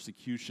the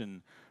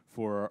persecution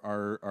for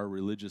our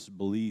religious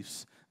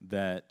beliefs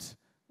that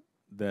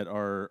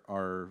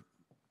are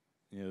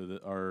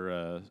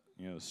our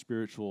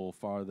spiritual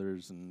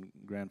fathers and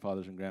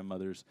grandfathers and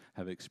grandmothers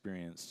have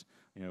experienced,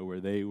 where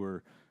they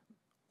were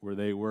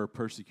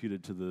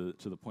persecuted to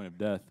the point of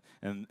death.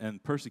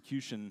 And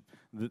persecution,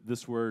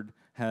 this word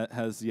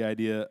has the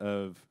idea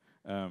of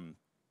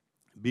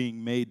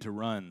being made to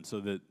run, so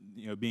that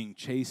being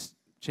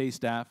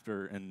chased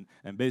after, and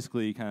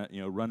basically kind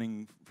of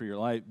running for your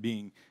life,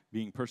 being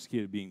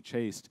persecuted, being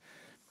chased.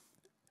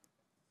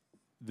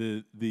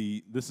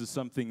 This is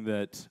something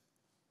that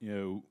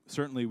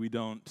certainly we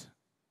don't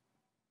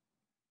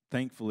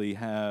thankfully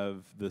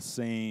have at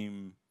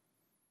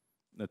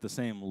the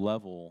same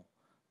level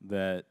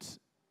that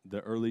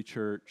the early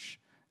church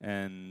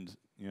and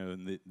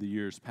in the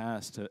years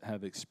past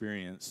have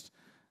experienced,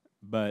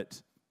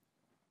 but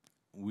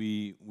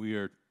we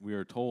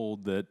are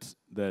told that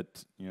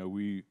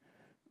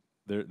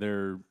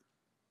there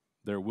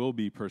will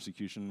be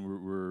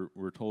persecution.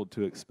 We're told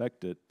to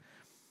expect it,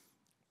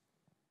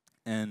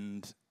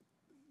 and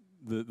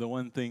the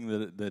one thing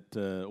one of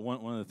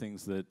the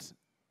things that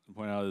I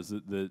point out is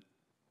that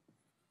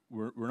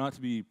we're not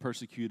to be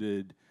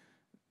persecuted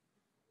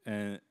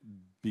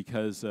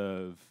because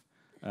of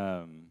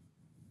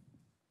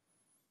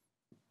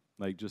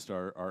like just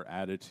our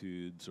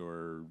attitudes,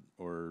 or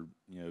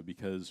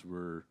because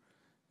we're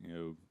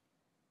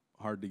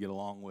hard to get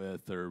along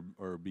with,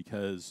 or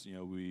because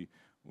we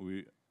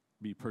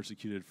be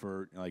persecuted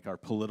for like our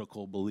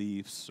political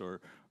beliefs or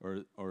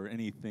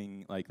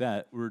anything like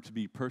that. We're to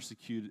be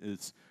persecuted.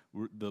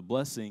 The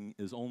blessing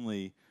is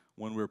only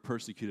when we're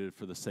persecuted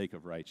for the sake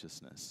of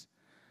righteousness.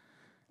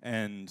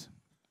 And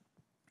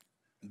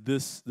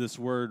this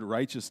word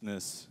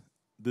righteousness,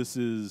 this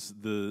is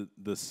the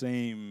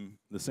same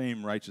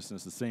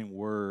righteousness, the same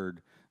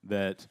word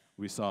that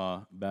we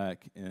saw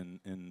back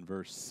in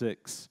verse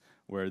 6,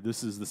 where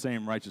this is the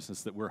same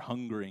righteousness that we're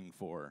hungering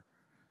for.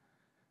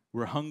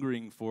 We're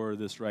hungering for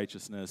this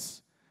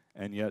righteousness,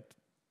 and yet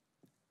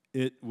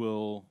it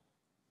will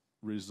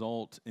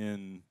result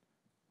in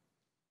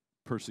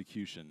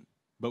persecution,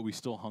 but we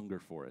still hunger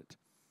for it,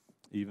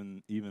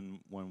 even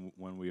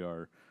when we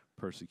are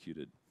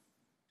persecuted.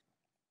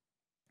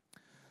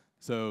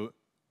 So,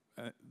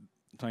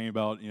 talking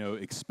about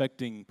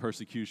expecting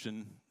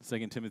persecution,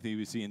 2 Timothy,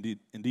 we see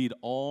indeed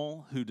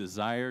all who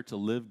desire to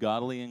live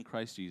godly in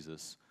Christ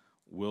Jesus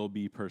will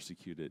be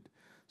persecuted.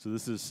 So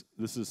this is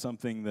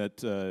something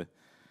that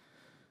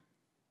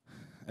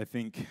I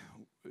think,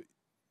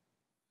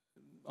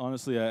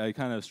 honestly, I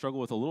kind of struggle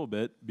with a little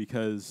bit,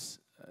 because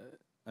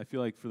I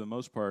feel like for the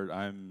most part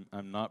I'm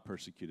not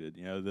persecuted.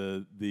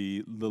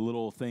 The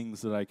little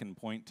things that I can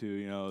point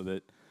to,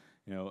 that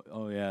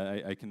oh yeah,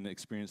 I can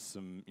experience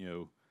some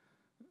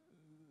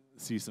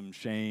see some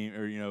shame,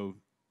 or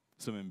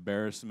some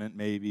embarrassment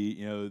maybe,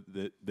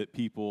 that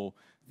people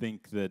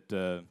think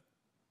that.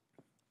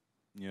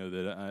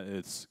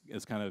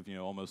 It's kind of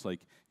almost like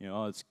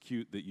oh, it's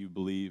cute that you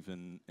believe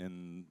in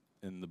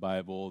the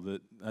Bible.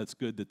 That's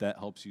good that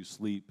helps you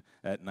sleep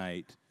at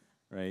night,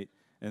 right?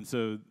 And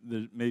so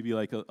there may be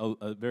like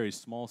a very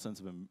small sense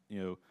of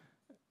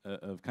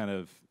of kind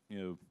of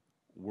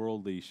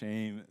worldly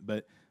shame,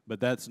 but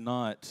that's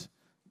not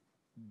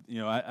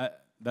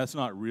that's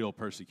not real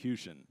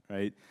persecution,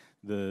 right?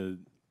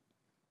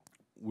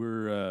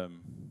 We're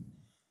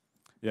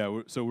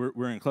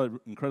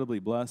incredibly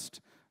blessed.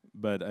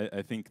 But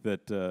I think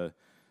that the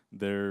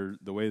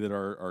way that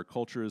our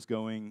culture is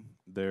going,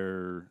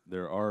 there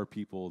are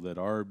people that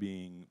are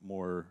being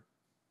more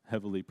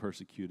heavily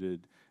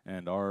persecuted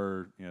and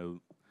are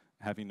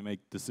having to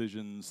make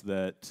decisions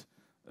that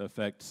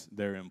affect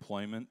their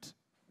employment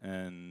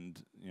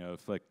and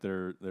affect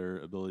their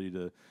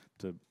ability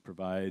to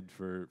provide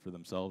for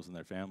themselves and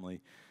their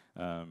family,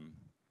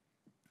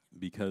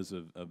 because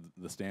of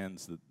the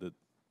stands that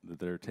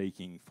they're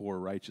taking for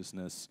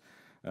righteousness.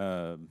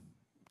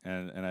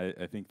 And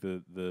I think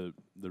the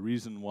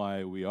reason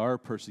why we are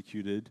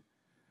persecuted,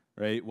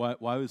 right?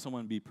 Why would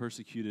someone be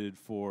persecuted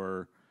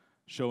for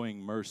showing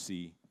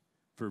mercy,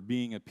 for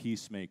being a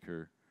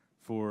peacemaker,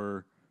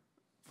 for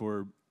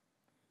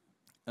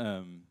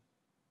having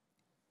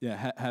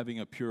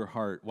a pure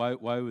heart?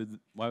 Why would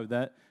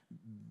that?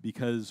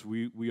 Because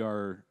we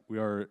are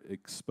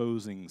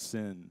exposing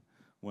sin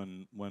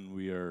when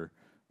we are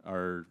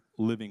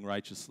living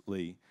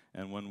righteously,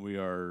 and when we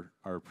are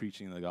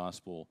preaching the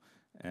gospel.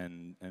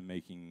 And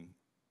making,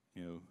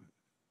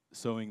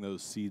 sowing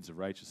those seeds of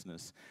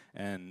righteousness.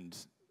 And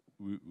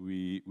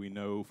we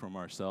know from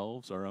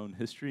ourselves, our own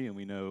history, and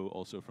we know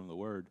also from the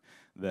Word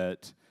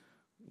that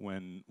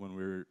when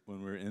we're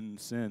in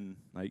sin,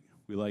 like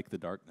we like the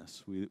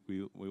darkness. We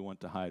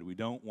want to hide. We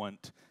don't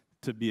want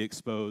to be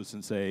exposed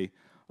and say,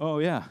 "Oh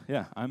yeah,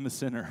 I'm a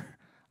sinner.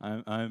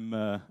 I'm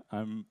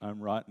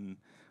rotten."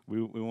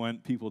 We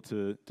want people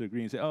to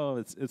agree and say, "Oh,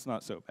 it's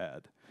not so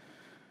bad."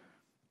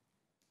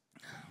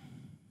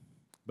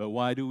 But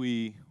why do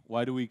we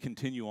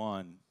continue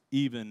on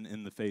even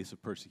in the face of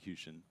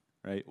persecution,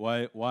 right?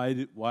 What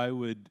would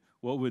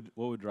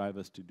drive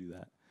us to do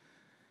that?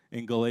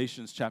 In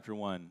Galatians chapter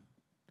 1,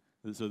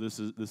 so this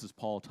is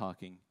Paul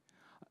talking.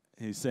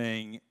 He's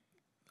saying,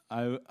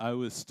 I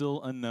was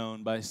still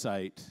unknown by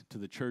sight to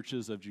the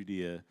churches of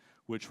Judea,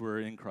 which were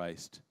in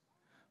Christ,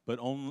 but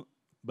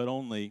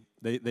only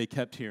they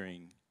kept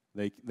hearing.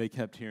 They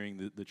kept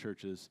hearing the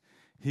churches.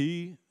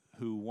 He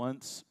who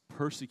once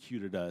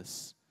persecuted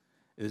us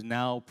is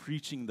now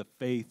preaching the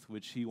faith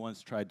which he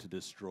once tried to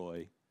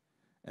destroy,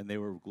 and they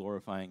were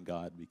glorifying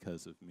God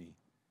because of me.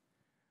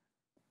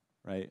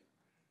 Right?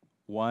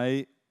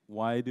 What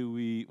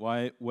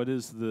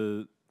is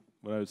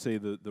what I would say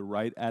the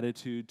right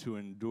attitude to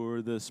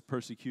endure this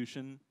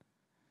persecution?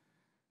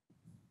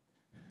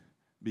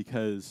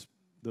 Because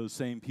those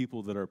same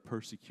people that are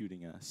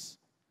persecuting us,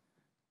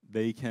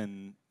 they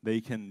can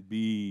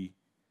be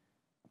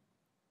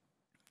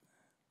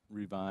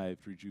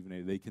revived,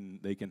 rejuvenated.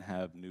 They can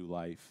have new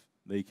life.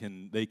 They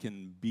can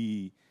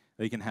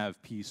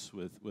have peace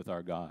with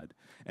our God.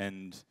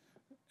 And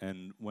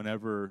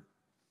whenever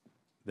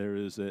there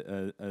is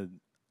a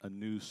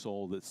new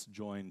soul that's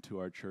joined to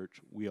our church,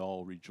 we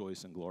all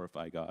rejoice and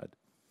glorify God.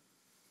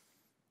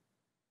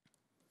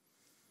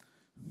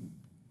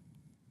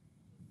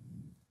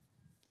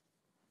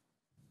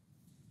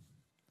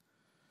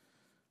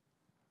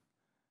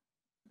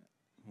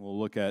 We'll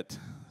look at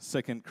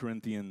 2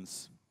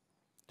 Corinthians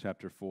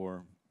chapter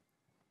 4.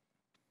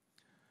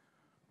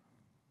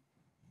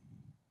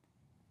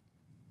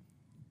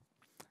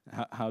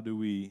 How do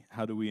we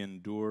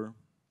endure?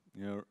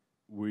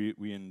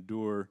 We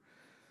endure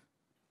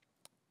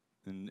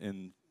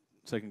in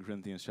 2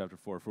 Corinthians chapter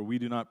 4. For we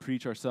do not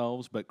preach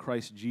ourselves, but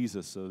Christ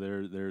Jesus. So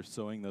they're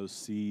sowing those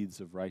seeds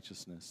of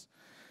righteousness.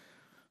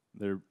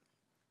 We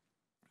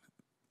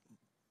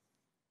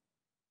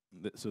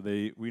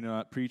do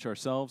not preach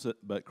ourselves,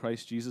 but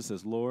Christ Jesus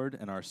as Lord,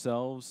 and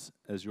ourselves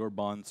as your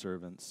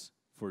bondservants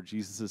for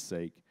Jesus'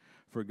 sake.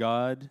 For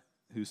God,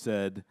 who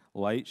said,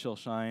 "Light shall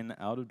shine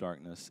out of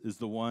darkness," is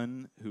the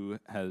one who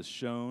has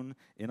shone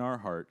in our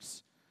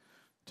hearts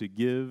to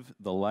give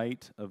the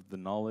light of the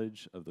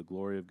knowledge of the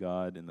glory of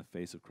God in the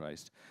face of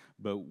Christ.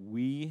 But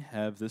we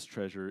have this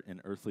treasure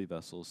in earthly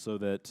vessels, so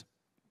that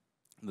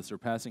the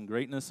surpassing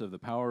greatness of the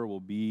power will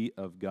be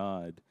of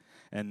God,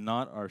 and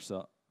not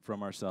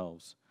from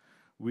ourselves.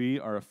 We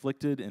are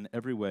afflicted in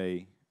every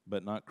way,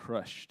 but not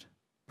crushed,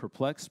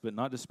 perplexed, but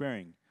not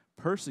despairing,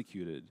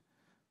 persecuted,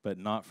 but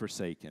not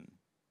forsaken,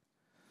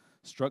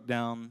 struck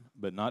down,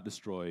 but not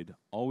destroyed,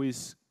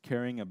 always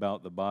carrying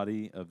about the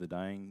body of the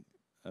dying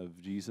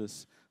of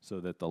Jesus, so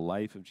that the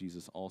life of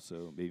Jesus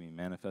also may be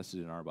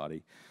manifested in our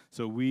body.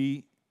 So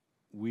we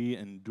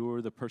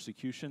endure the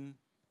persecution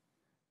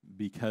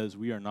because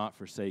we are not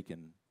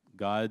forsaken.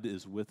 God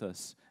is with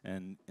us,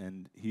 and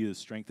He is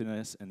strengthening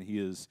us, and He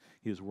is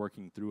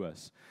working through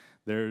us.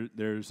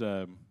 There's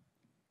as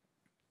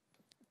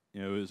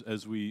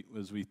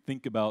we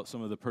think about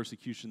some of the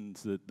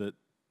persecutions that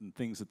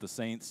things that the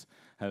saints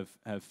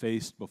have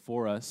faced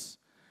before us,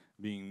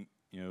 being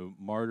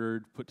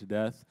martyred, put to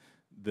death.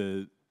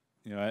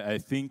 I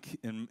think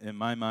in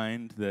my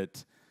mind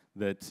that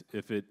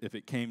if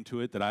it came to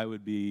it, that I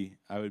would be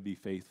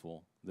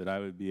faithful, that I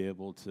would be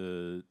able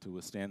to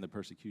withstand the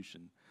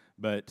persecution.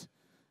 But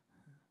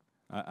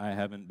I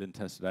haven't been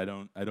tested. I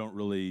don't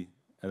really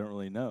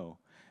know,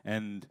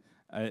 and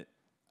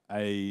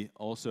I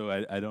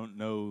also don't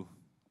know.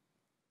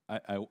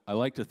 I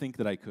like to think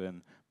that I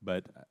could,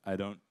 but I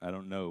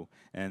don't know.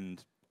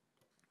 And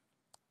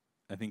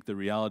I think the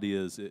reality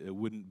is it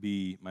wouldn't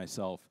be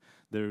myself.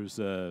 There's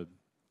a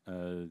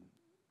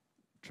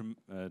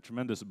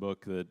tremendous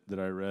book that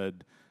I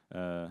read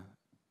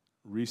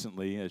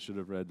recently. I should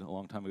have read a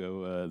long time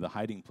ago, The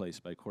Hiding Place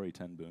by Corrie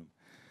ten Boom.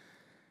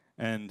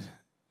 And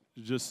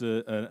just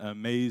an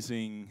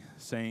amazing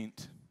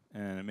saint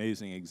and an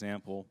amazing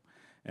example.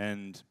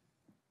 And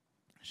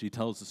she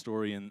tells the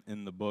story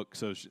in the book.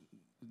 So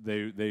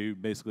they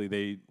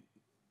basically,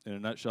 in a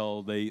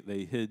nutshell,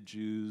 they hid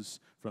Jews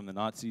from the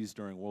Nazis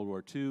during World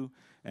War II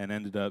and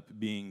ended up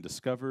being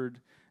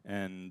discovered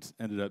and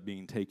ended up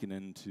being taken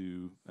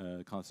into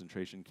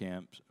concentration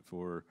camps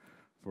for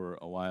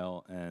a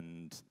while.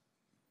 And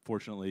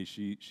fortunately,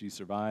 she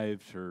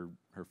survived. Her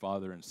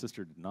father and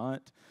sister did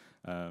not,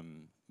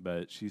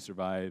 but she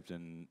survived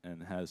and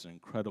has an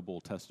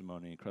incredible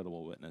testimony,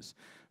 incredible witness.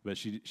 But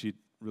she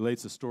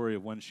relates the story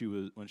of when she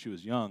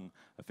was young,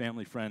 a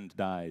family friend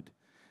died,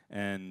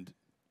 and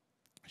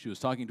she was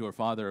talking to her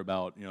father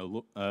about,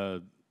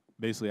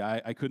 basically,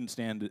 I couldn't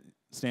stand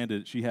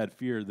it. She had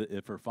fear that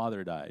if her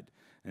father died,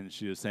 and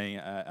she was saying,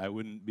 I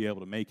wouldn't be able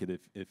to make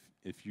it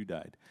if you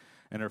died.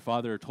 And her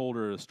father told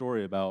her a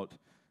story about,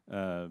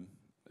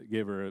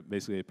 gave her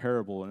basically a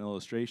parable, an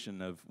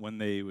illustration of when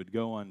they would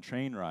go on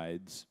train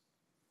rides.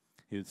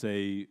 He would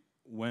say,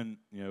 when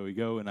we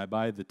go and I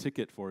buy the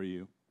ticket for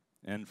you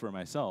and for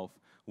myself,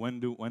 when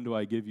do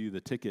I give you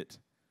the ticket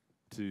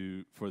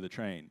for the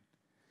train?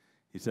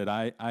 He said,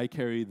 I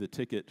carry the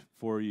ticket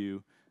for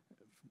you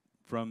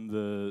from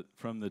the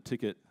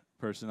ticket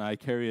person. I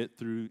carry it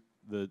through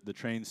the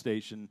train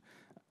station.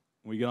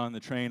 We get on the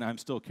train, I'm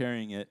still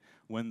carrying it.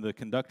 When the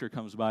conductor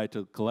comes by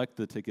to collect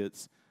the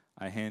tickets,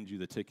 I hand you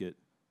the ticket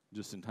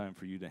just in time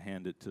for you to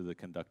hand it to the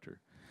conductor.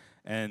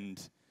 And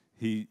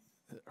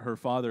her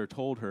father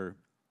told her,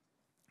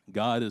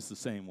 God is the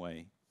same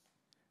way,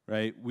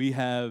 right? We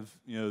have,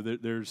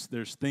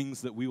 there's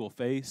things that we will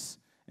face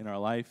in our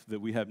life that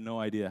we have no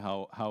idea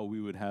how we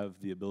would have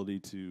the ability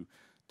to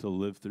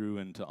live through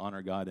and to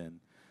honor God in.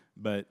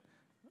 But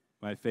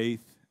my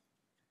faith,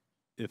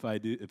 if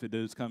it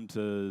does come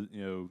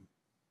to,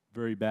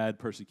 very bad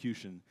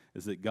persecution,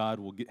 is that God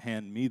will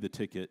hand me the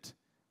ticket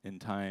in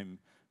time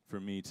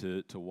for me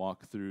to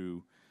walk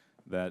through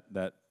that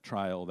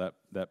trial,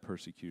 that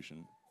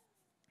persecution.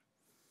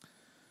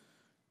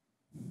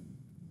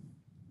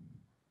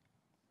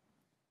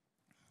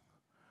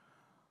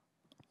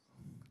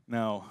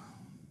 Now,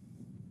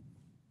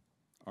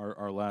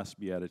 our last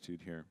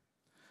beatitude here.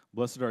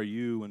 Blessed are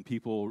you when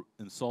people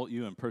insult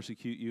you and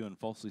persecute you and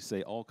falsely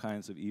say all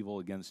kinds of evil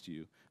against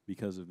you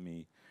because of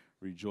me.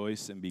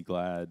 Rejoice and be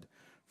glad,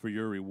 for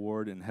your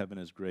reward in heaven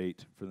is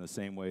great. For in the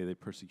same way they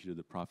persecuted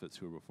the prophets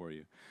who were before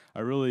you. I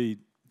really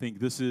think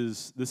this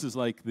is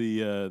like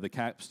the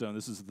capstone.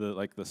 This is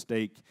the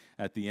stake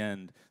at the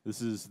end.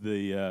 This is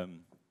the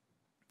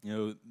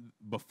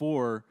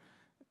before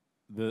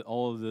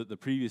all of the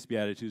previous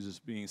Beatitudes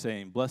is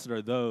saying, blessed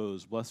are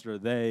those, blessed are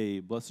they,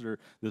 blessed are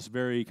this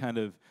very kind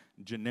of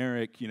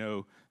generic,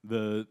 the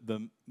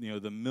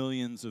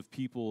millions of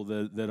people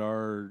that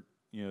are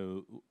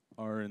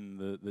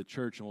in the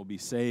church and will be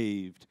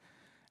saved.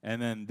 And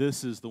then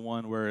this is the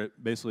one where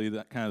it basically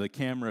the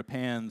camera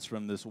pans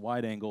from this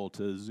wide angle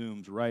to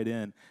zooms right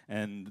in,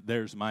 and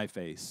there's my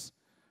face,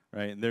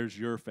 right? And there's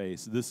your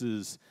face. This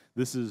is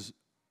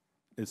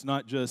it's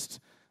not just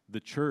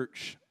the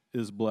church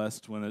is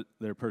blessed when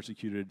they're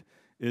persecuted.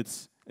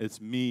 It's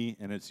me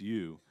and it's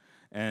you.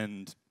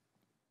 And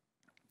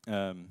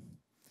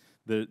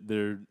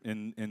there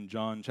in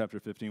John chapter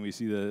 15 we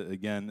see that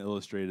again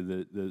illustrated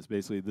that it's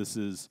basically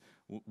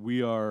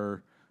we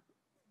are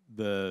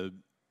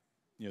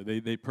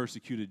they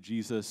persecuted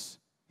Jesus.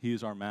 He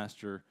is our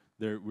master.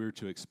 We're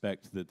to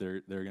expect that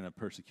they're going to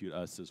persecute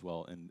us as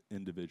well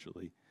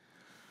individually.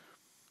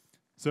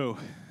 So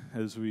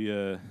as we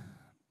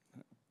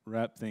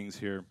wrap things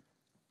here,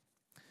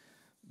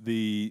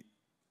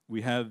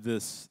 we have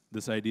this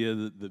idea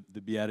that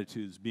the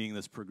Beatitudes being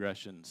this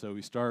progression. So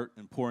we start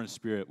in poor in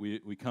spirit.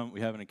 We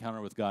have an encounter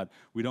with God.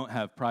 We don't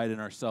have pride in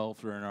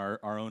ourselves or in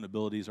our own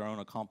abilities, our own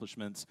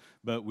accomplishments,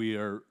 but we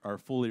are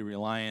fully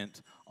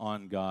reliant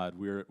on God.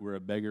 We're a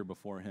beggar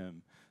before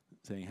Him,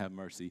 saying, "Have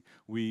mercy."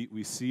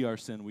 We see our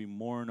sin. We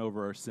mourn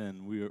over our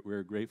sin. We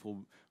are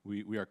grateful.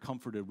 We are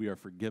comforted. We are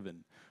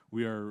forgiven.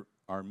 We are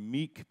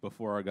meek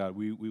before our God.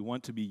 We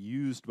want to be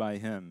used by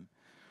Him.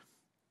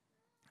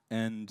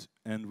 And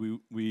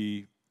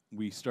we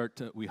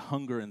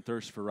hunger and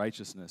thirst for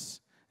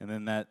righteousness, and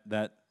then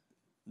that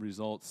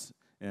results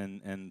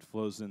and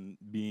flows in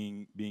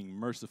being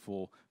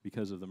merciful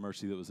because of the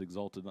mercy that was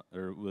exalted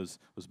or was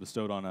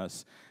bestowed on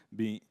us,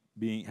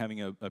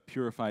 having a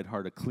purified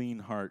heart, a clean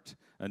heart,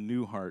 a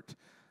new heart,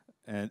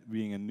 and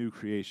being a new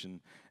creation,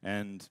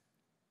 and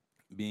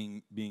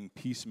being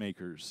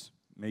peacemakers,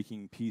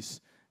 making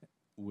peace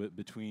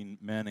between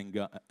men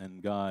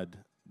and God.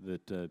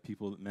 That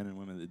people, men and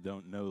women that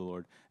don't know the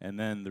Lord, and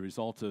then the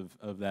result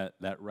of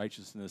that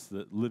righteousness,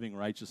 that living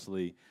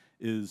righteously,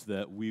 is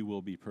that we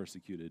will be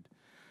persecuted.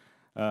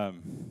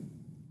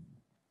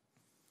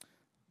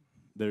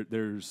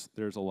 There's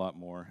a lot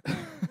more,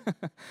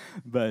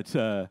 but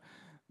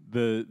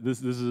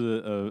this is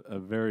a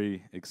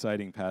very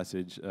exciting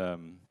passage.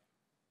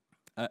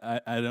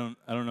 I don't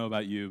know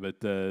about you,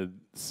 but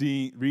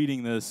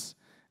reading this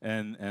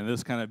and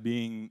this kind of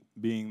being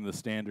the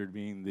standard,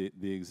 being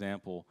the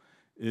example.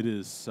 It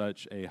is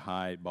such a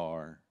high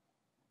bar,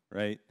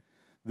 right?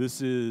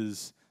 This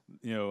is,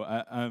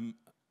 I'm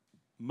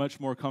much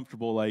more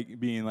comfortable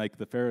being like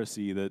the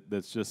Pharisee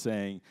that's just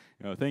saying,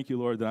 thank you,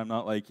 Lord, that I'm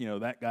not like,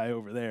 that guy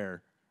over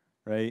there,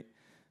 right?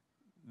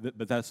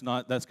 But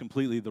that's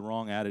completely the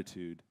wrong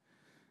attitude.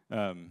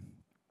 John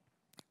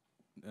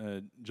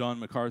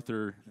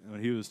MacArthur,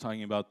 when he was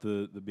talking about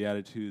the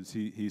Beatitudes,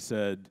 he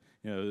said,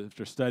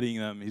 after studying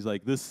them, he's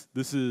like, this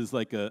is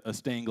like a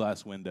stained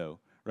glass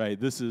window, right?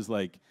 This is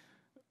like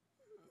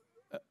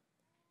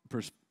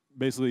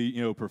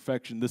basically,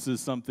 perfection. This is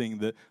something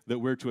that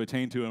we're to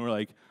attain to, and we're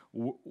like,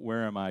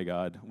 where am I,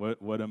 God?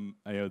 What am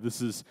I?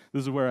 This is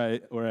where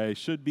I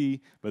should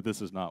be, but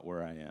this is not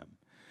where I am.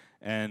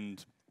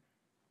 And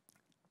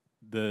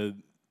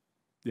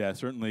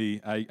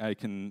certainly I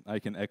can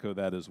echo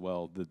that as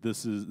well. That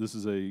this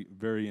is a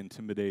very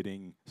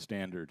intimidating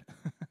standard,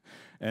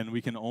 and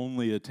we can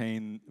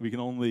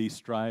only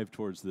strive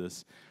towards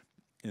this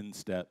in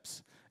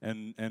steps.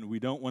 And we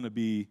don't want to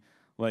be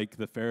like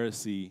the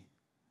Pharisee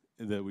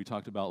that we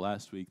talked about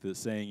last week, that's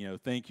saying,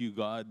 thank you,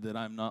 God, that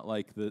I'm not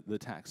like the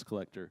tax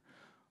collector.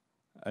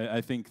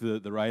 I think the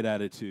right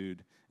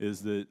attitude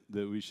is that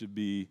we should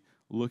be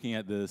looking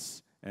at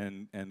this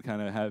and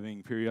kind of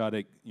having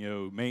periodic,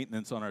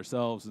 maintenance on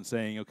ourselves and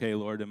saying, okay,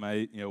 Lord,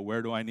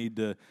 where do I need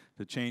to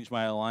change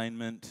my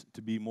alignment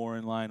to be more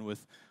in line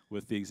with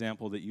the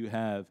example that you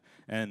have?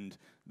 And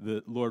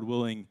the Lord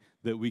willing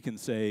that we can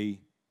say,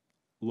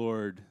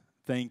 Lord,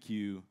 thank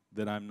you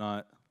that I'm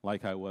not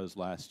like I was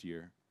last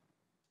year,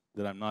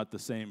 that I'm not the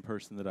same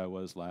person that I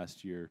was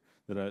last year,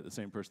 the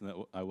same person that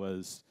I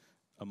was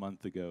a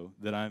month ago,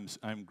 that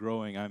I'm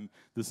growing.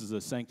 This is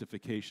a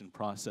sanctification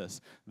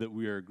process, that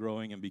we are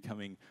growing and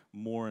becoming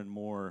more and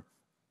more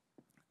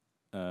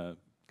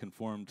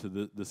conformed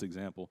to this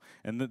example.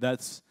 And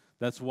that's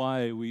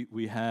why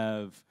we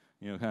have,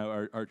 kind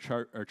of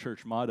our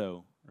church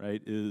motto,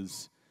 right,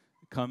 is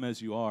come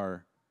as you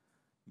are,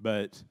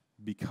 but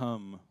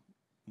become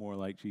more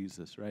like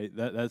Jesus, right?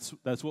 That's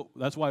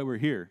why we're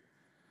here,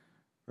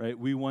 right?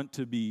 We want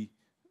to be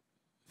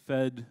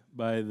fed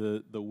by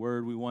the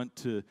Word. We want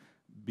to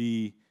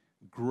be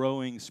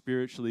growing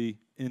spiritually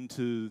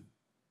into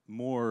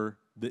more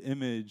the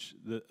image,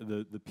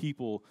 the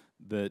people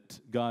that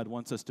God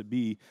wants us to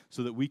be,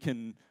 so that we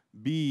can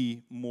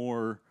be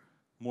more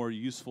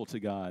useful to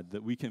God,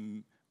 that we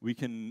can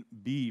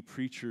be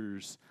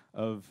preachers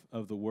of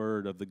the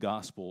Word, of the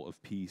gospel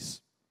of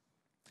peace.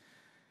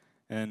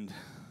 And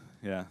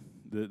yeah,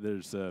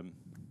 there's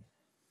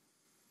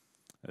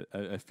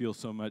I feel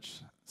so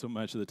much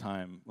of the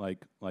time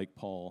like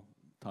Paul,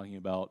 talking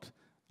about,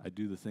 I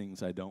do the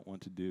things I don't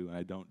want to do, and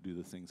I don't do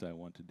the things I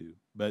want to do.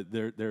 But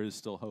there is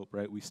still hope,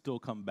 right? We still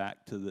come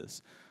back to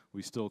this.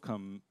 We still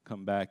come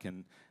back,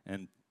 and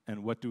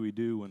what do we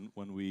do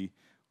when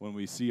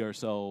we see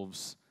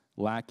ourselves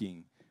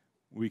lacking?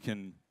 We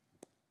can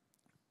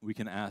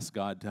ask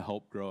God to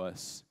help grow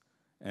us,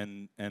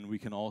 and we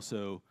can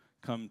also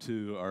come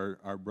to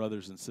our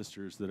brothers and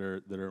sisters that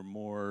are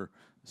more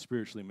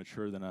spiritually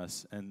mature than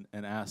us, and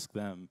ask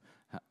them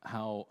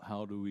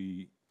how do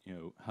we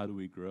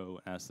grow?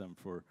 Ask them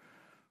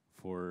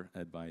for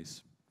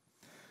advice.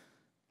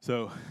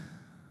 So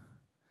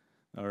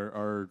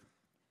our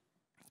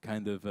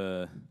kind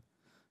of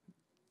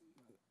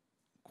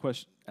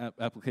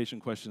application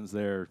questions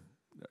there.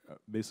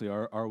 Basically,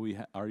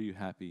 are you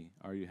happy?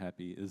 Are you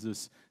happy?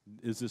 Is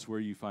this where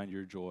you find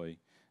your joy?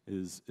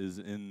 Is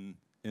in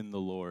the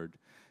Lord?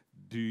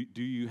 Do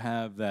you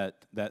have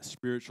that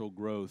spiritual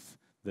growth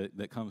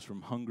that comes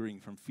from hungering,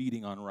 from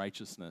feeding on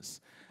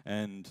righteousness,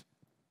 and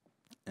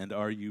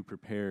are you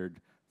prepared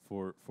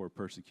for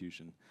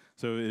persecution?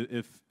 So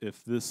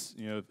if this,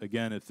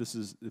 again, if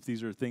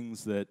these are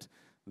things that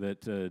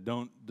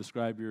don't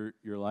describe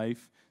your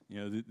life,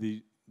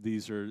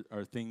 these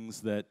are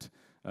things that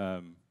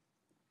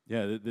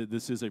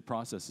this is a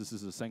process. This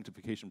is a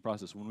sanctification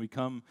process. When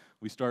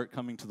we start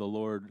coming to the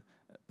Lord,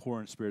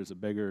 poor in spirit as a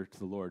beggar to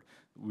the Lord.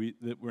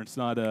 It's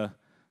not a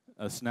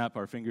snap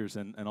our fingers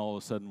and all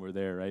of a sudden we're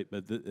there, right?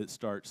 But it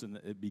starts and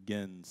it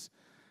begins.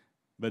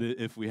 But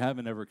if we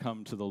haven't ever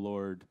come to the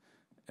Lord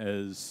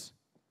as,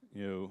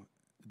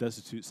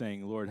 destitute,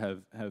 saying, Lord,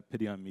 have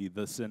pity on me,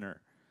 the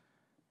sinner,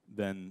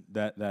 then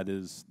that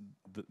is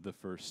the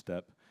first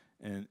step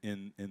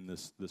in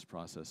this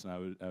process. And I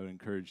would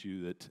encourage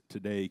you that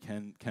today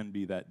can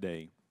be that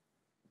day,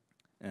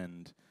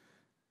 and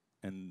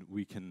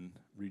we can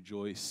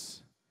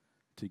rejoice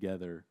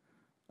together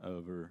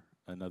over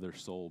another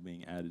soul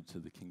being added to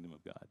the kingdom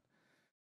of God.